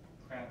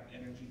crap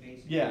energy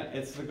basically? Yeah,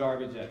 it's the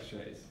garbage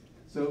X-rays.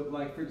 So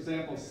like for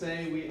example,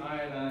 say we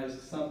ionize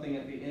something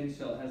at the N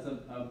shell, it has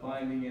a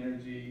binding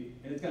energy,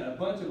 and it's got a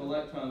bunch of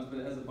electrons, but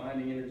it has a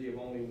binding energy of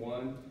only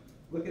 1.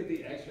 Look at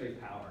the X-ray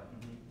power,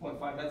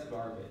 0.5, that's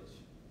garbage.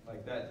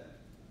 Like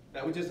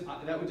that would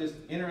just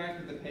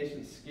interact with the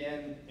patient's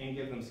skin and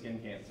give them skin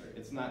cancer.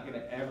 It's not going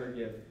to ever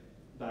give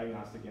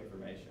diagnostic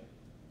information.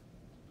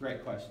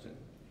 Great question.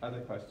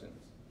 Other questions?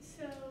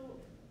 So,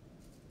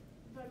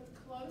 the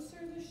closer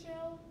the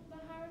shell, the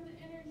higher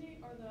the energy,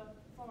 or the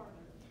farther?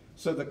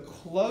 So the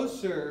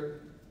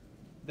closer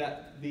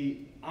that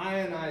the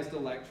ionized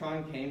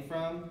electron came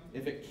from,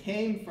 if it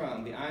came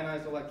from, the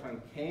ionized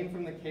electron came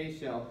from the K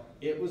shell,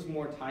 it was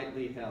more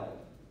tightly held.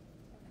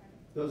 Okay.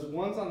 Those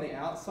ones on the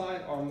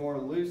outside are more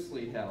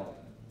loosely held.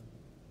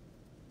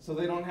 So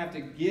they don't have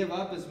to give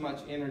up as much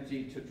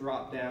energy to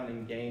drop down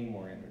and gain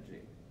more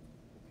energy.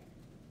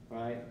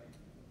 Right?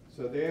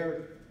 So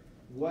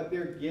what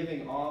they're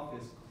giving off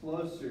is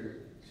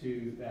closer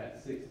to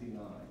that 69.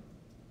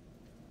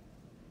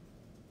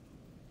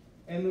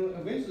 And then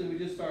eventually we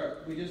just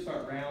start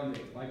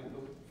rounding. Like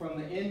from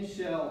the N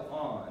shell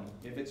on,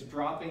 if it's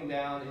dropping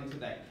down into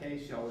that K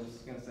shell, we're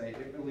just going to say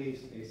it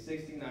released a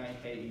 69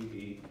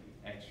 keV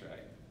X-ray.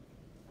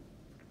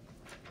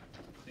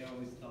 They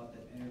always thought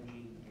that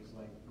energy was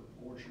like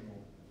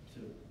proportional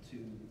to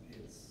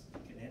its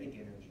kinetic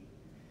energy.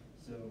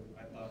 So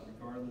I thought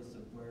regardless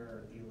of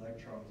where the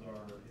electrons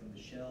are in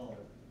the shell,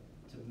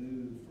 to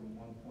move from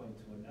one point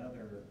to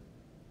another,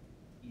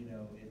 you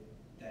know,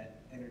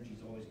 that energy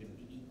is always going to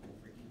be equal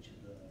for each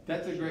of the...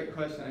 That's a great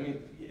question. I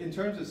mean, in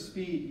terms of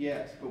speed,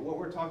 yes, but what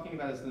we're talking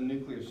about is the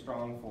nuclear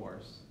strong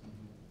force,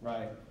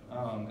 right?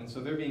 And so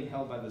they're being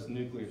held by this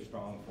nuclear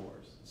strong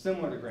force,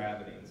 similar to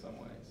gravity in some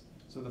ways.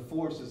 So the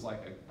force is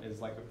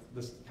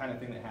this kind of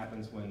thing that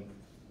happens when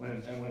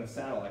a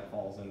satellite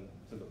falls into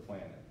the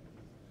planet.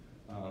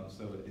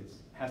 So it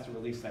has to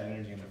release that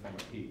energy in the form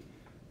of heat.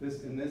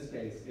 In this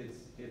case,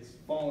 it's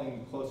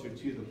falling closer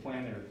to the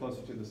planet or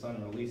closer to the sun,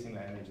 and releasing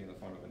that energy in the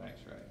form of an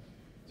X-ray.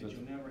 So but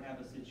you'll never have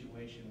a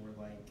situation where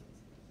like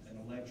an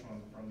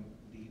electron from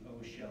the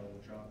O shell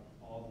will drop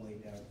all the way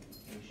down to the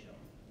K shell.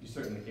 you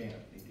certainly can.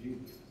 They do.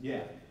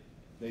 Yeah,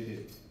 they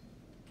do.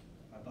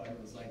 I thought it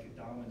was like a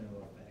domino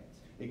effect.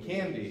 It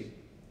can be.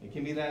 It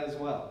can be that as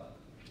well.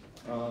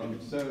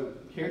 So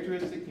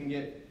characteristic we can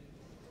get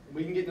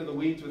into the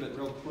weeds with it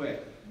real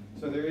quick.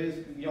 So there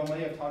is, y'all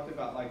may have talked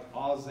about like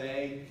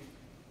Auger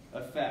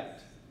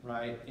effect,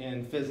 right,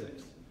 in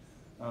physics.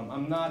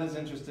 I'm not as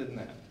interested in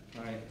that,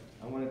 right?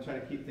 I want to try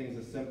to keep things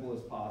as simple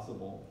as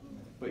possible.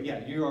 But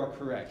yeah, you are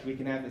correct. We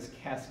can have this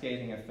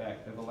cascading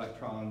effect of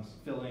electrons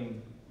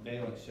filling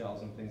valence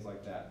shells and things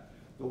like that.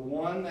 The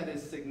one that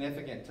is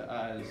significant to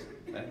us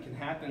that can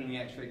happen in the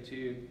X-ray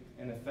tube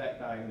and affect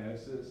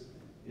diagnosis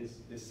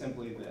is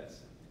simply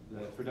this: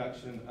 the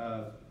production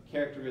of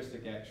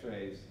characteristic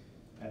X-rays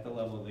at the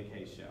level of the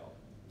K shell.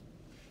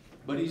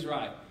 But he's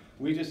right.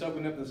 We just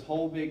opened up this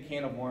whole big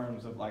can of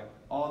worms of like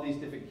all these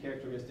different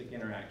characteristic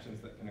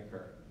interactions that can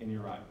occur, and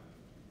you're right.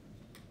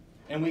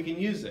 And we can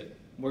use it.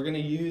 We're going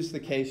to use the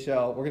K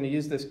shell, we're going to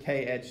use this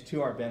K edge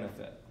to our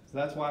benefit. So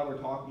that's why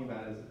we're talking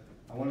about it.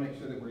 I want to make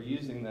sure that we're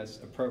using this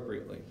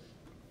appropriately.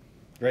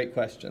 Great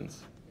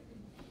questions.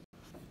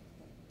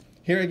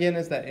 Here again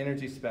is that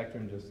energy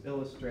spectrum just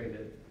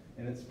illustrated,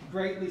 and it's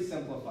greatly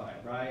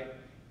simplified, right?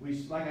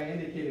 Like I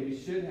indicated, we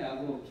should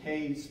have little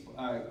K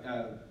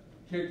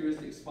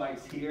characteristic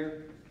spikes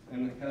here,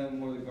 and kind of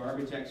more the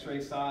garbage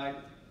X-ray side,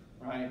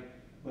 right?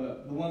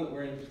 But the one that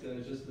we're interested in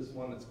is just this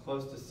one that's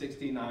close to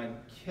 69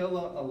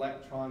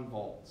 kiloelectron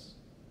volts,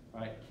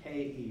 right?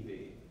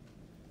 keV.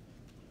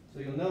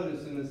 So you'll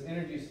notice in this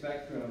energy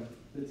spectrum,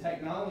 the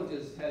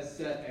technologist has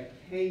set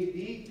a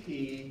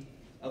kVp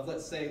of,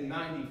 let's say,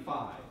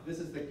 95. This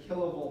is the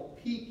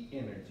kilovolt peak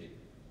energy.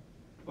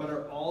 But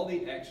are all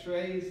the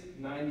X-rays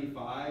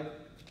 95?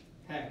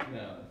 Heck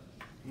no.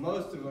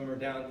 Most of them are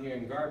down here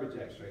in garbage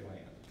X-ray land,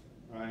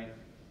 right?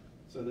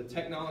 So the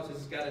technologist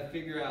has got to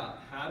figure out,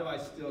 how do I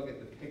still get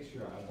the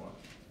picture I want,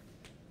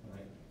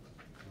 right?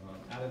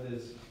 Out of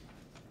this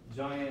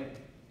giant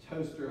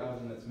toaster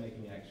oven that's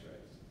making X-rays.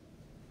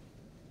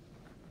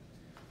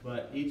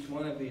 But each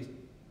one of these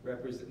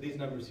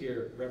numbers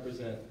here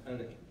represent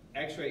an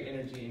X-ray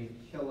energy in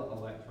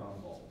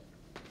kilo-electron volt.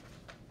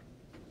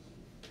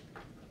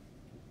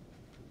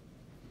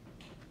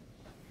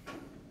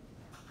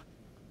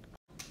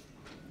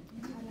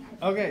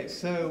 Okay,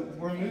 so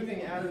we're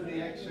moving out of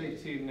the X-ray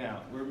tube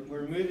now.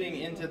 We're moving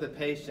into the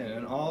patient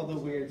and all the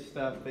weird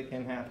stuff that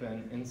can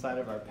happen inside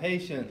of our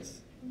patients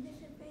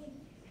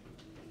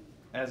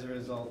as a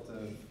result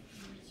of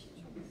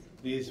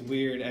these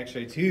weird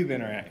X-ray tube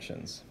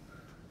interactions.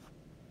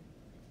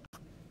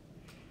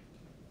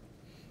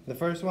 The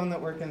first one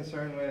that we're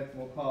concerned with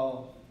we'll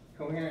call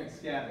coherent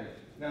scatter.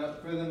 Now,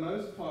 for the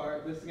most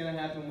part, this is going to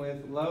happen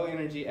with low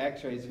energy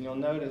X-rays, and you'll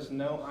notice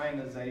no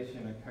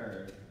ionization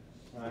occurred,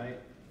 right?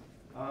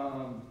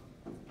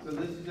 So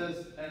this is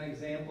just an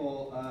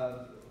example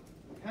of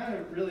kind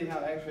of really how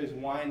X-rays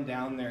wind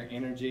down their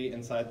energy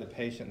inside the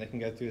patient. They can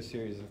go through a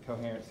series of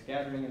coherent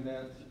scattering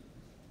events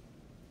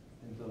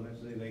until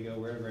eventually they go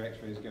wherever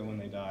X-rays go when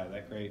they die,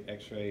 that great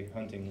X-ray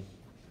hunting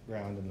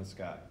ground in the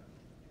sky.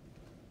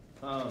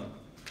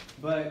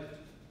 But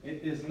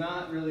it is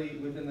not really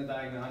within the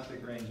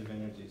diagnostic range of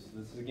energy.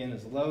 So this, again,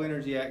 is low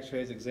energy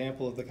X-rays,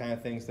 example of the kind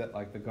of things that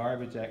like the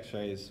garbage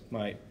X-rays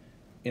might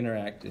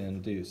interact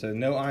and do. So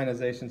no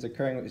ionizations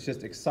occurring. It's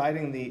just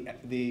exciting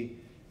the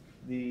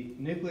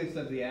nucleus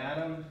of the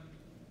atom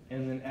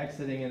and then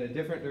exiting in a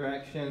different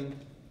direction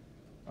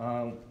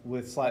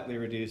with slightly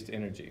reduced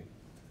energy.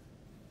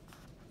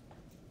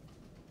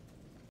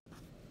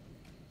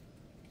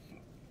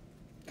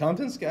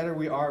 Compton scatter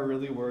we are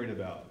really worried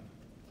about.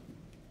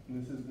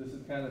 This is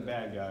kind of the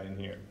bad guy in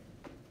here.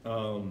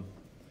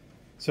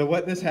 So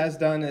what this has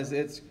done is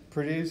it's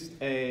produced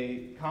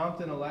a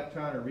Compton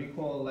electron or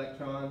recoil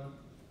electron.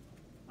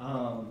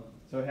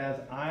 So it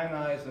has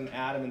ionized an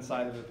atom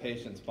inside of a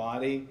patient's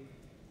body,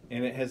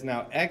 and it has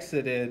now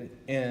exited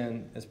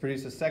and has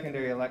produced a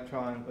secondary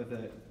electron with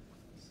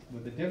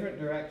a different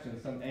direction,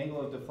 some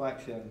angle of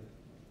deflection,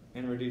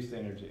 and reduced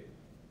energy.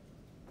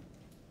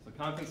 So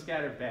Compton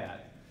scatter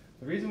bad.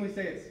 The reason we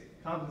say it's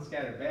Compton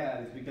scatter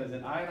bad is because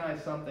it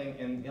ionized something,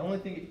 and the only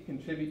thing it can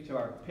contribute to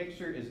our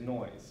picture is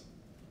noise.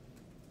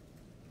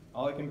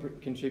 All it can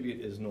contribute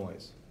is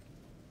noise.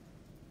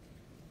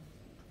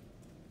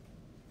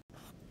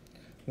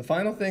 The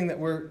final thing that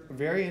we're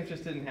very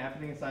interested in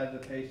happening inside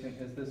the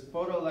patient is this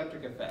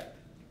photoelectric effect,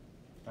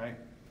 right?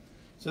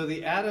 So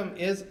the atom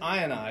is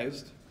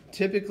ionized,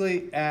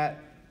 typically at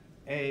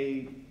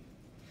a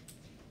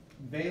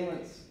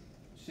valence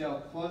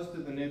shell close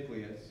to the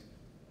nucleus.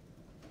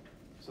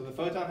 So the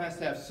photon has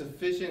to have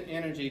sufficient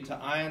energy to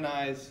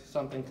ionize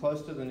something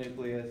close to the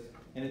nucleus,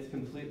 and it's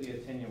completely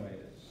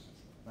attenuated,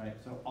 right?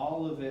 So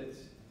all of its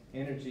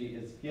energy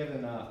is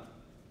given up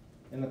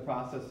in the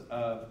process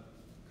of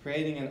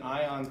creating an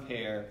ion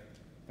pair,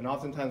 and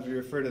oftentimes we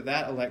refer to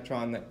that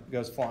electron that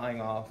goes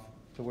flying off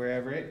to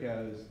wherever it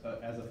goes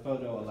as a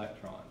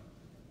photoelectron,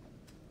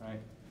 right?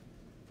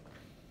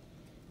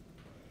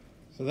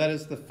 So that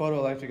is the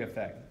photoelectric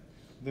effect.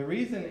 The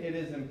reason it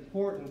is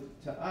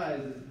important to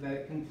us is that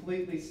it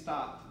completely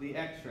stops the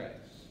X-ray.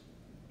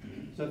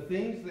 So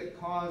things that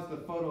cause the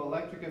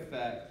photoelectric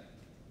effect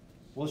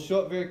will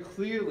show up very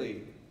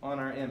clearly on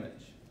our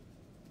image,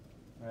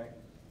 right?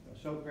 They'll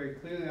show up very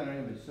clearly on our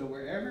image. So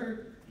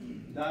wherever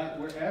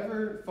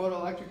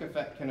photoelectric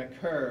effect can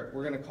occur,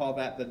 we're going to call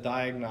that the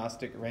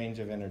diagnostic range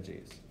of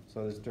energies.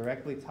 So it's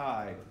directly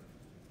tied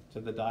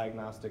to the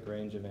diagnostic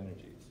range of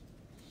energies.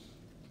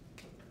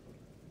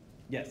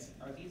 Yes?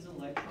 Are these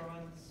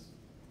electrons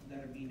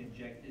that are being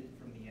ejected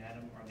from the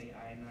atom, are they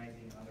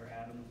ionizing other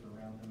atoms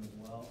around them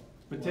as well?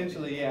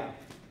 Potentially, yeah.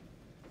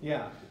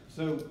 Yeah,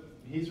 so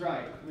he's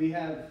right. We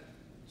have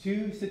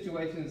two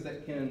situations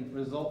that can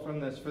result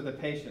from this for the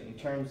patient in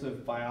terms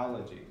of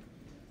biology.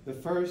 The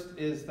first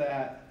is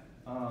that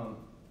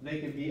they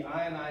could be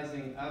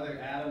ionizing other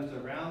atoms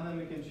around them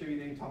and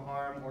contributing to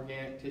harm,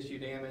 organic tissue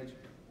damage,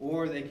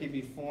 or they could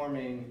be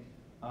forming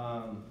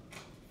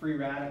free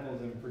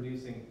radicals and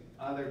producing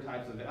other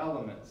types of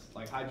elements,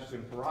 like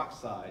hydrogen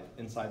peroxide,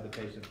 inside the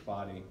patient's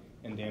body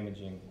and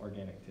damaging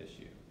organic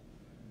tissue.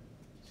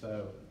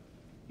 So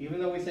even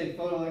though we say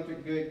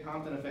photoelectric good,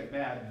 Compton effect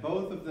bad,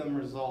 both of them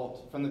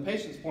result, from the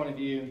patient's point of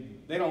view,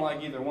 they don't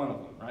like either one of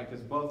them, right?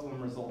 Because both of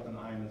them result in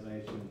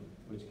ionization,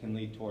 which can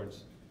lead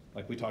towards,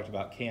 like we talked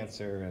about,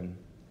 cancer and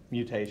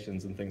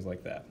mutations and things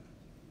like that.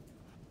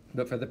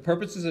 But for the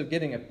purposes of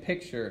getting a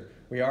picture,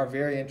 we are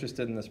very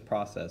interested in this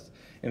process.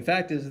 In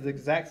fact, it is the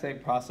exact same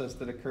process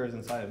that occurs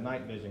inside of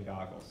night vision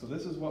goggles. So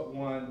this is what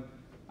won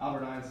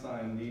Albert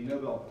Einstein the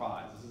Nobel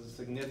Prize. This is a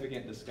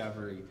significant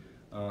discovery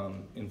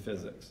in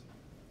physics.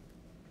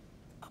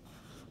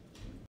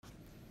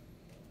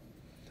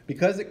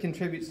 because it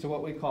contributes to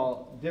what we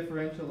call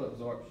differential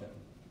absorption,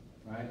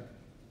 right?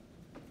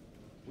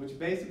 Which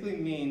basically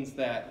means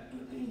that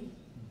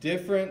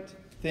different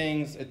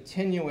things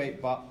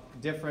attenuate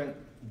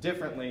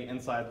differently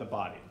inside the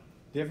body.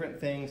 Different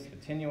things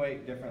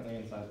attenuate differently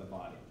inside the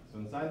body. So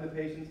inside the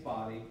patient's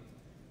body,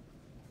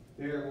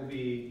 there will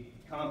be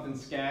Compton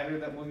scatter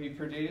that will be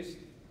produced.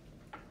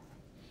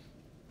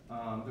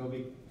 There will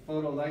be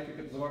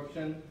photoelectric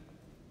absorption.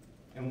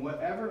 And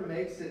whatever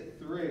makes it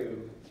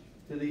through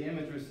to the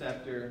image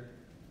receptor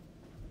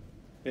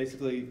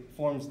basically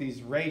forms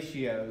these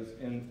ratios,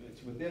 and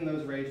it's within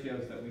those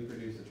ratios that we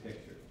produce a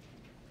picture.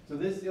 So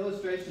this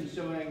illustration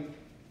showing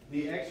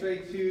the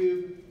X-ray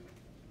tube,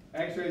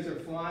 X-rays are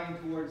flying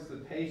towards the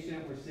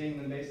patient. We're seeing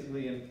them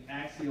basically in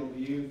axial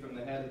view from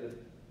the head of the,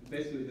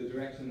 basically the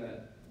direction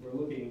that we're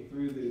looking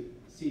through the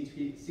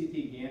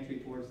CT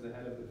gantry towards the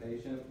head of the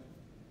patient.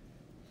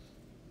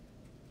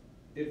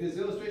 If this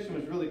illustration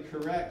was really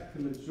correct,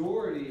 the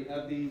majority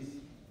of these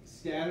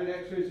scattered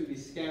X-rays would be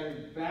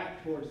scattered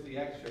back towards the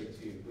X-ray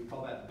tube. We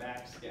call that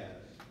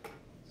backscatter.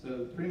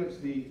 So pretty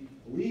much the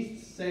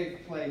least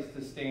safe place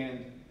to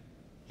stand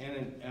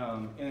in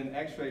an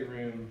X-ray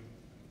room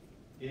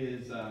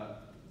is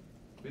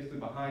basically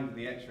behind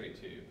the X-ray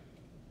tube,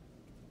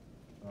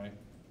 right?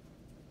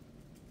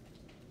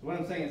 So what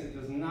I'm saying is it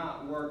does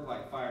not work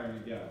like firing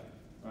a gun,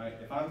 right?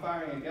 If I'm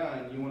firing a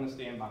gun, you want to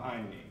stand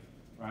behind me,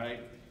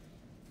 right?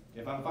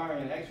 If I'm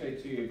firing an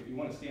X-ray tube, you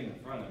want to stand in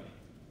front of me,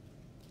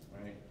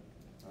 right?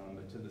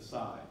 But to the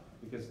side,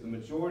 because the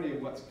majority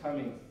of what's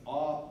coming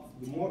off,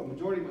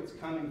 majority of what's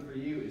coming for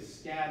you is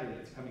scattered.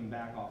 It's coming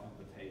back off of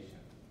the patient.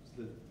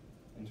 So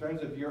in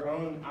terms of your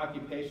own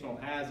occupational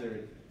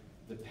hazard,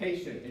 the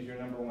patient is your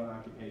 #1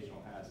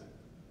 occupational hazard.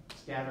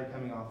 Scatter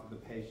coming off of the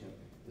patient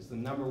is the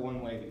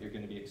 #1 way that you're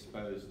going to be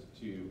exposed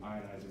to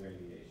ionizing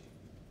radiation.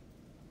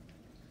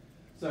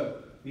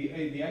 So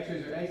the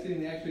X-rays are exiting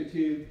the X-ray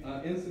tube,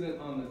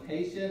 incident on the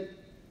patient.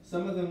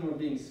 Some of them are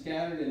being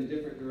scattered in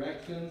different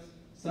directions.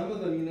 Some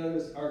of them, you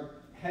notice, are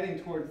heading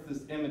towards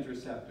this image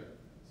receptor.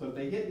 So if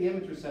they hit the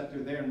image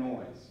receptor, they're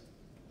noise.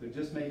 They're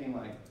just making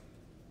like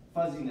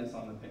fuzziness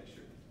on the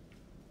picture.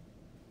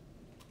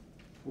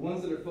 The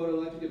ones that are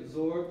photoelectric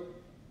absorbed,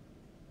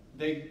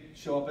 they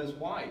show up as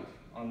white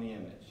on the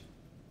image.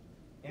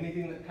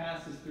 Anything that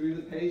passes through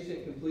the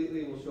patient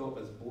completely will show up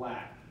as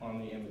black on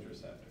the image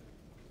receptor.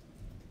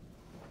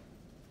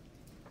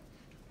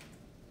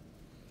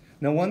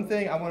 Now, one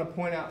thing I want to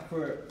point out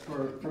from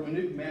a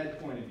nuke med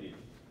point of view,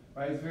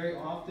 right, is very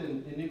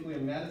often in nuclear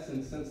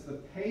medicine, since the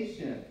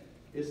patient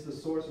is the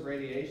source of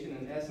radiation,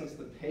 in essence,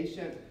 the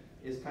patient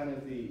is kind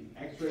of the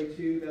X-ray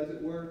tube, as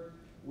it were,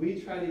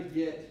 we try to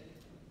get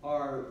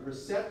our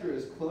receptor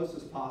as close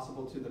as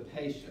possible to the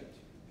patient.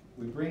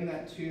 We bring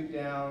that tube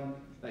down,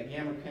 that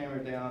gamma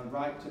camera down,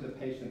 right to the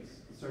patient's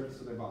surface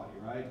of their body,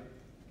 right?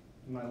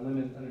 In my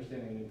limited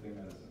understanding of nuclear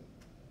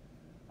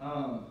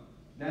medicine.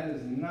 That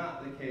is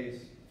not the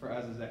case for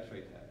us as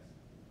X-ray techs.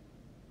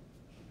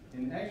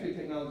 In X-ray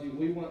technology,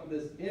 we want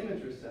this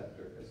image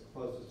receptor as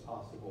close as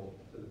possible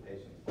to the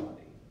patient's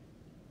body.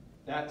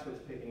 That's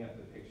what's picking up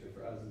the picture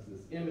for us, is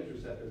this image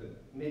receptor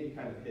that may be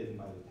kind of hidden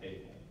by the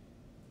table.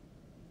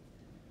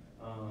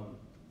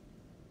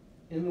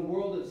 In the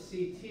world of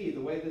CT,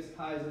 the way this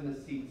ties into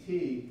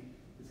CT,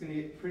 it's going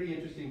to get pretty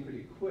interesting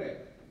pretty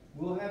quick.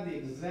 We'll have the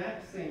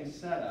exact same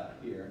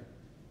setup here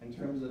in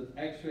terms of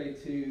X-ray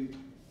tube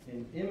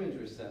and image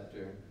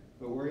receptor,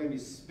 but we're going to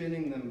be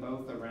spinning them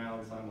both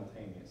around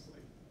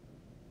simultaneously.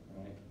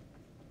 Right?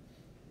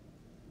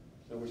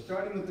 So we're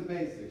starting with the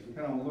basics.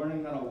 We're kind of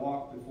learning how to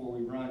walk before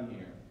we run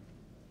here.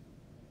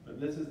 But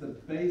this is the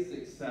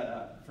basic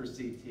setup for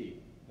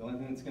CT. The only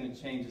thing that's going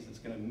to change is it's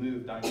going to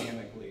move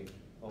dynamically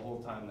the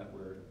whole time that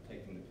we're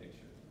taking the picture.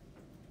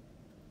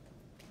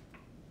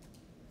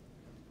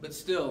 But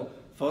still,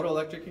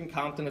 photoelectric and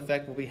Compton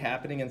effect will be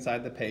happening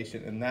inside the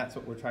patient, and that's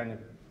what we're trying to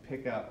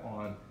pick up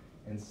on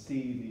and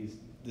see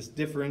this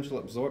differential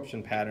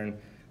absorption pattern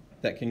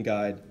that can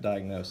guide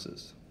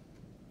diagnosis.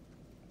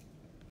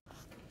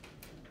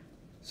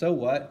 So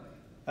what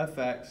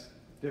affects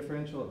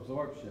differential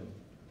absorption?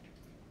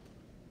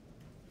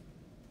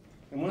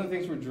 And one of the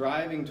things we're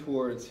driving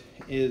towards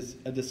is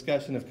a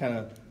discussion of kind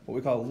of what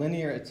we call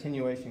linear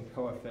attenuation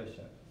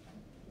coefficient.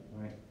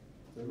 Right?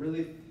 It's a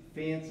really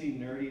fancy,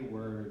 nerdy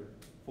word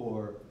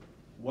for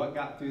what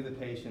got through the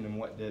patient and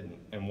what didn't,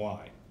 and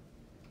why.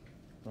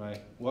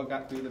 Right? What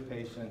got through the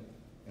patient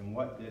and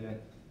what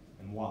didn't,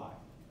 and why.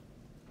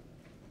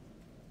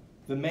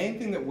 The main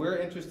thing that we're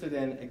interested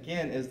in,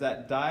 again, is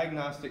that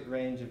diagnostic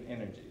range of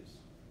energies.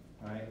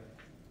 Right?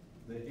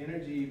 The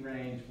energy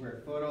range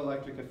where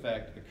photoelectric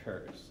effect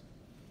occurs.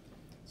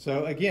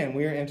 So again,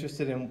 we are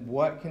interested in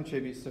what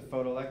contributes to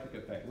photoelectric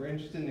effect. We're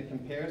interested in the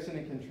comparison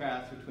and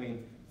contrast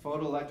between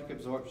photoelectric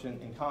absorption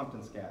and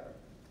Compton scatter.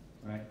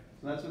 Right?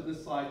 So that's what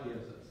this slide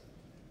gives us.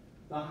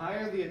 The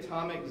higher the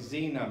atomic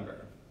Z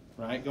number,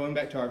 right, going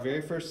back to our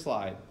very first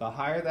slide, the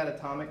higher that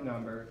atomic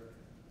number,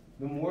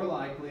 the more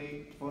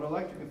likely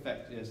photoelectric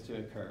effect is to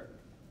occur.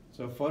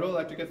 So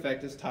photoelectric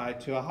effect is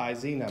tied to a high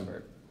Z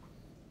number.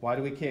 Why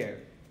do we care?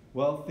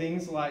 Well,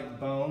 things like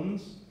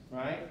bones,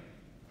 right,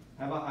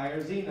 have a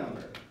higher Z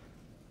number.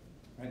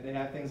 Right? They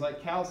have things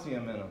like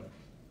calcium in them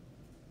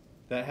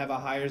that have a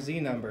higher Z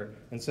number.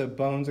 And so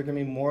bones are going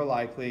to be more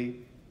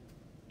likely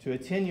to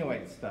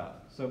attenuate stuff.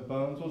 So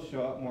bones will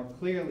show up more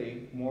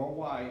clearly, more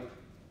white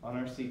on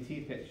our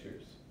CT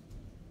pictures.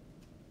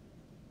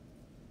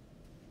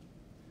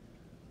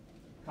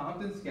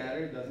 Compton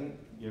scatter doesn't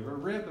give a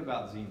rip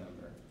about Z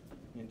number.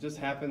 It just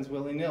happens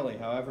willy-nilly,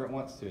 however it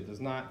wants to. It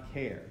does not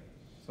care.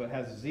 So it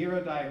has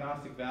 0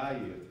 diagnostic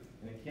value,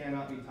 and it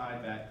cannot be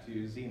tied back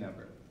to Z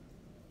number.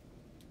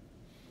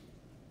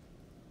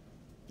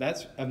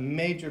 That's a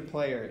major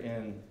player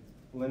in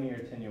linear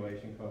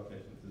attenuation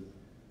coefficients. Is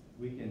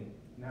we can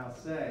now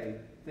say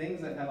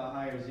things that have a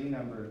higher Z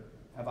number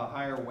have a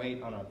higher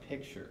weight on our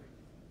picture.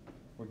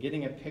 We're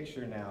getting a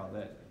picture now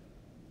that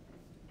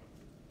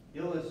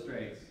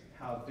illustrates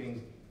how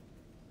things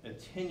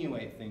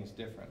attenuate things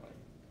differently,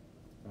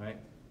 right?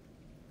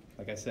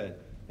 Like I said,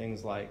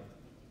 things like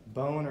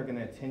bone are going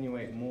to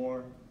attenuate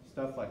more.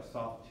 Stuff like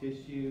soft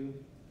tissue,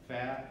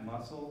 fat,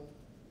 muscle,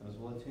 those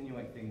will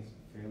attenuate things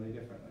fairly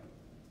differently.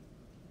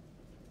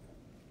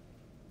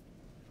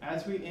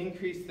 As we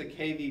increase the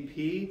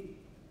kVp,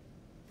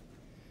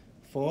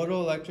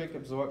 photoelectric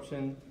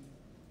absorption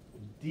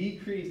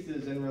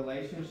decreases in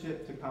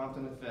relationship to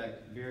Compton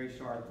effect very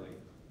sharply.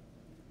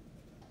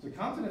 So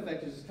Compton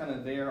effect is just kind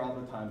of there all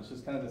the time. It's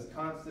just kind of this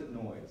constant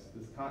noise,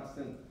 this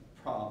constant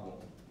problem.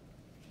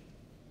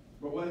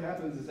 But what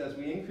happens is as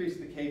we increase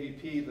the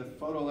kVp, the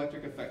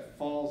photoelectric effect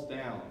falls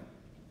down,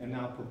 and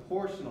now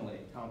proportionally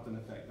Compton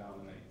effect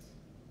dominates.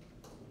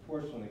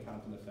 Proportionally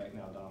Compton effect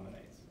now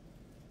dominates.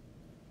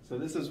 So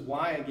this is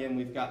why, again,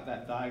 we've got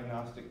that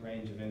diagnostic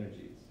range of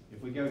energies.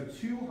 If we go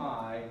too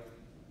high,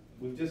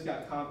 we've just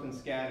got Compton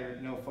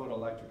scattered, no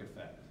photoelectric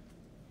effect.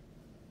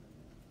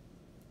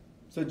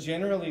 So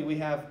generally, we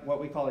have what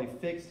we call a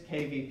fixed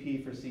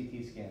kVp for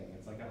CT scanning.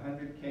 It's like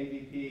 100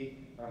 kVp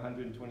or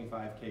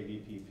 125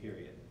 kVp,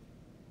 period.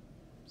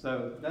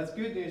 So that's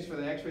good news for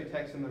the X-ray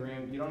techs in the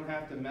room. You don't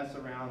have to mess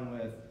around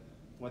with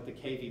what the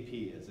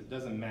kVp is. It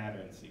doesn't matter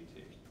in CT.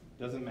 It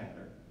doesn't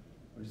matter.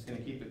 We're just going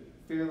to keep it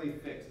fairly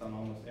fixed on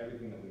almost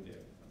everything that we do.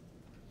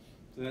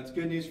 So that's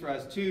good news for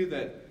us too,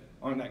 that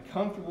aren't that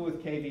comfortable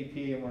with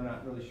kVp and we're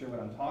not really sure what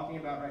I'm talking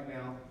about right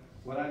now.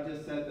 What I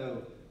just said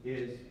though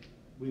is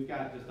we've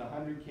got just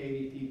 100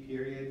 kVp,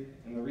 period,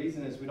 and the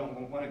reason is we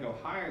don't want to go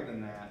higher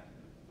than that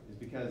is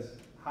because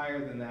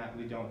higher than that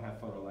we don't have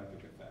photoelectric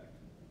effect.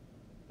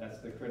 That's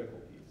the critical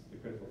piece, the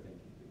critical thinking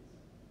piece.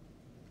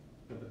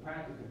 But the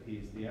practical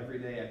piece, the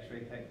everyday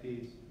X-ray tech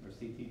piece or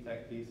CT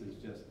tech piece is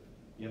just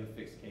you have a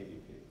fixed kVp.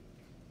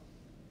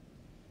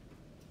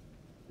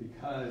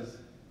 Because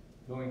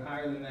going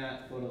higher than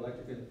that,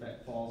 photoelectric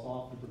effect falls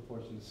off in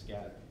proportion to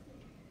scattering.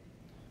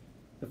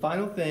 The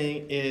final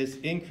thing is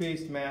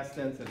increased mass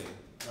density,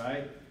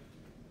 right?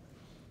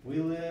 We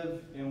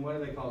live in, what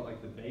do they call it,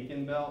 like the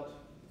bacon belt?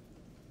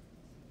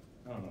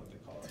 I don't know what they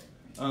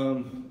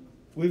call it.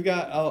 We've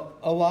got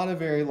a lot of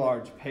very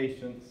large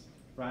patients,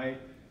 right?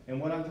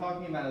 And what I'm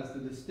talking about is the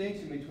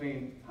distinction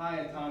between high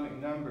atomic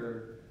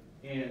number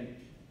and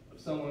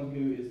someone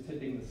who is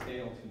tipping the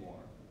scale to more,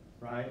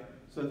 right?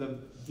 So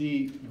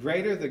the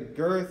greater the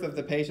girth of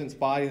the patient's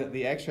body that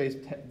the X-rays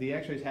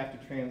have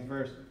to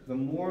transverse, the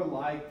more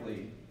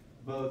likely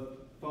both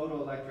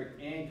photoelectric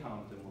and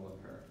Compton will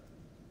occur,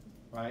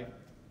 right?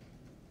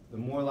 The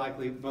more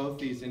likely both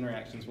these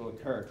interactions will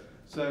occur.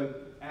 So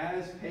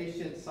as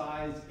patient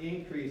size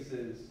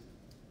increases,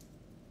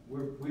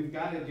 we've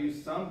got to do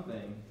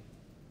something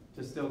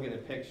to still get a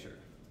picture,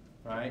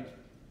 right?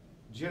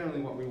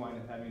 Generally what we wind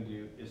up having to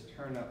do is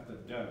turn up the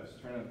dose,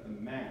 turn up the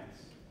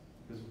mass,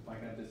 because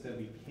like I just said,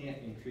 we can't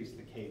increase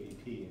the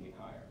kVp any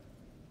higher.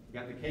 We've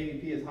got the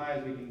kVp as high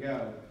as we can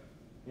go.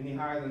 Any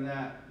higher than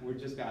that, we've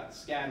just got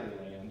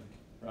scatterland,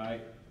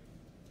 right?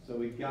 So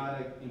we've got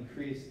to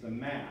increase the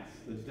mass,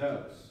 the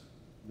dose,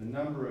 the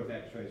number of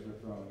X-rays we're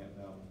throwing at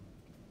them,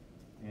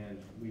 and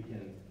we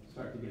can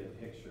start to get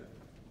a picture.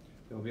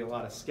 There will be a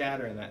lot of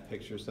scatter in that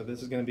picture, so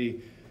this is going to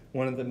be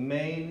one of the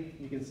main,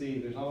 you can see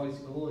there's always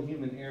a little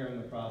human error in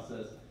the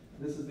process.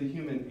 This is the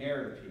human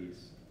error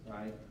piece,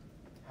 right?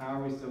 How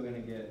are we still going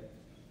to get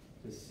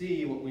to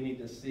see what we need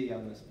to see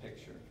on this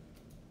picture,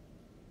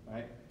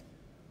 right?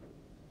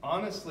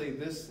 Honestly,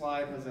 this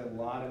slide has a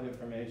lot of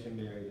information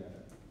buried in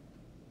it.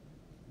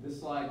 This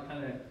slide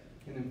kind of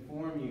can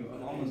inform you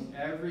of almost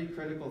every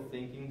critical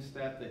thinking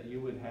step that you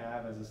would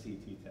have as a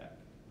CT tech.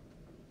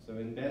 So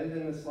embedded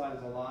in this slide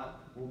is a lot.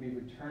 We'll be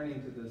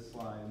returning to this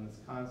slide and this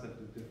concept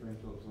of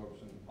differential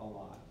absorption a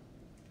lot,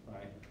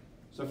 right?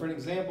 So for an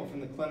example from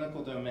the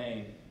clinical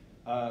domain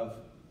of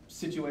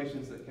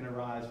situations that can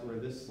arise where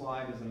this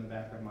slide is in the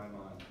back of my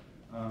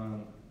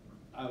mind.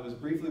 I was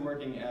briefly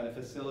working at a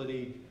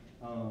facility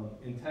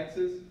in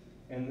Texas,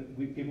 and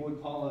people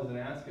would call us and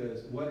ask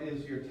us, what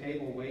is your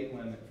table weight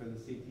limit for the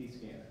CT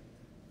scanner?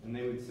 And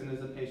they would send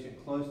us a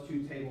patient close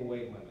to table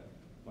weight limit,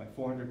 like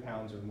 400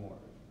 pounds or more,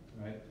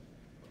 right?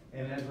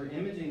 And as we're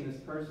imaging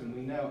this person,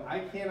 we know I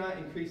cannot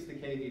increase the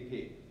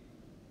kVp.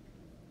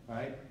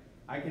 right?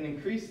 I can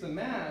increase the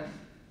mass,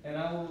 and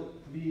I will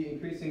be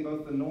increasing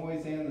both the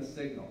noise and the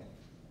signal.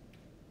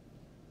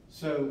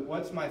 So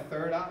what's my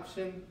third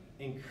option?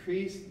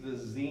 Increase the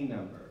Z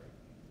number,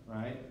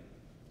 right?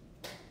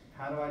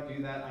 How do I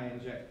do that? I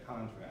inject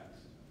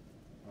contrast,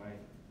 right?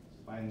 So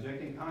by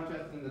injecting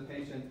contrast into the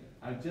patient,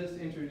 I've just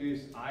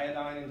introduced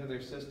iodine into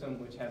their system,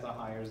 which has a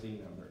higher Z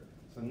number.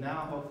 So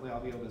now hopefully I'll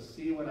be able to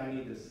see what I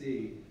need to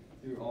see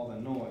through all the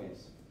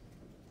noise,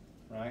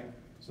 right?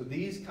 So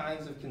these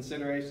kinds of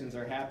considerations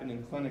are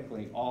happening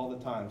clinically all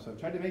the time. So I've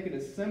tried to make it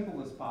as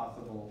simple as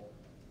possible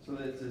so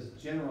that it's as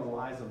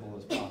generalizable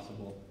as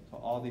possible to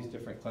all these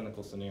different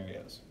clinical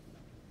scenarios.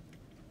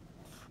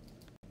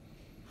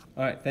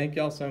 All right, thank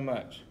y'all so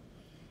much.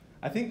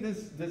 I think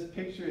this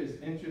picture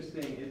is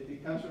interesting.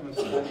 It comes from a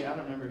study, I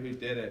don't remember who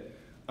did it,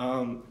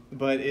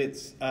 but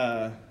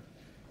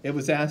it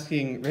was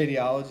asking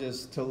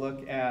radiologists to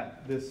look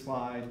at this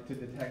slide to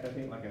detect, I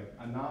think, like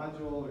a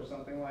nodule or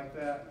something like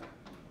that.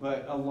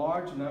 But a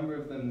large number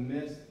of them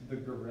missed the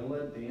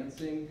gorilla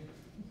dancing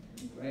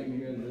right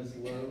here in this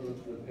lobe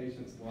of the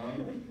patient's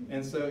lung.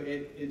 And so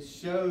it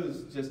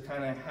shows just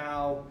kind of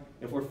how,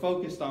 if we're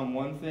focused on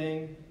one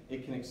thing,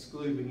 it can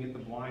exclude, we can get the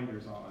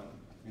blinders on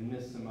and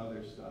miss some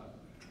other stuff.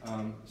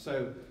 One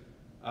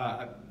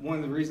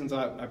of the reasons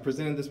I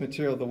presented this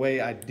material the way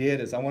I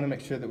did is I want to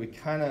make sure that we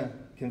kind of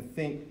can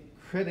think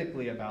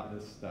critically about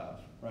this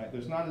stuff, right?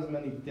 There's not as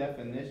many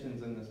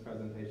definitions in this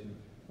presentation,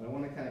 but I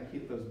want to kind of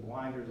keep those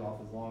blinders off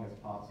as long as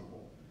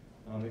possible.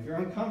 If you're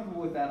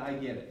uncomfortable with that, I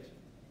get it,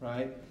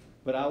 right?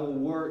 But I will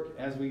work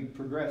as we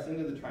progress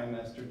into the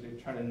trimester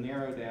to try to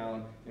narrow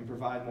down and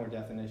provide more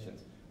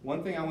definitions.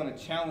 One thing I want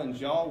to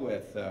challenge y'all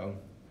with, though,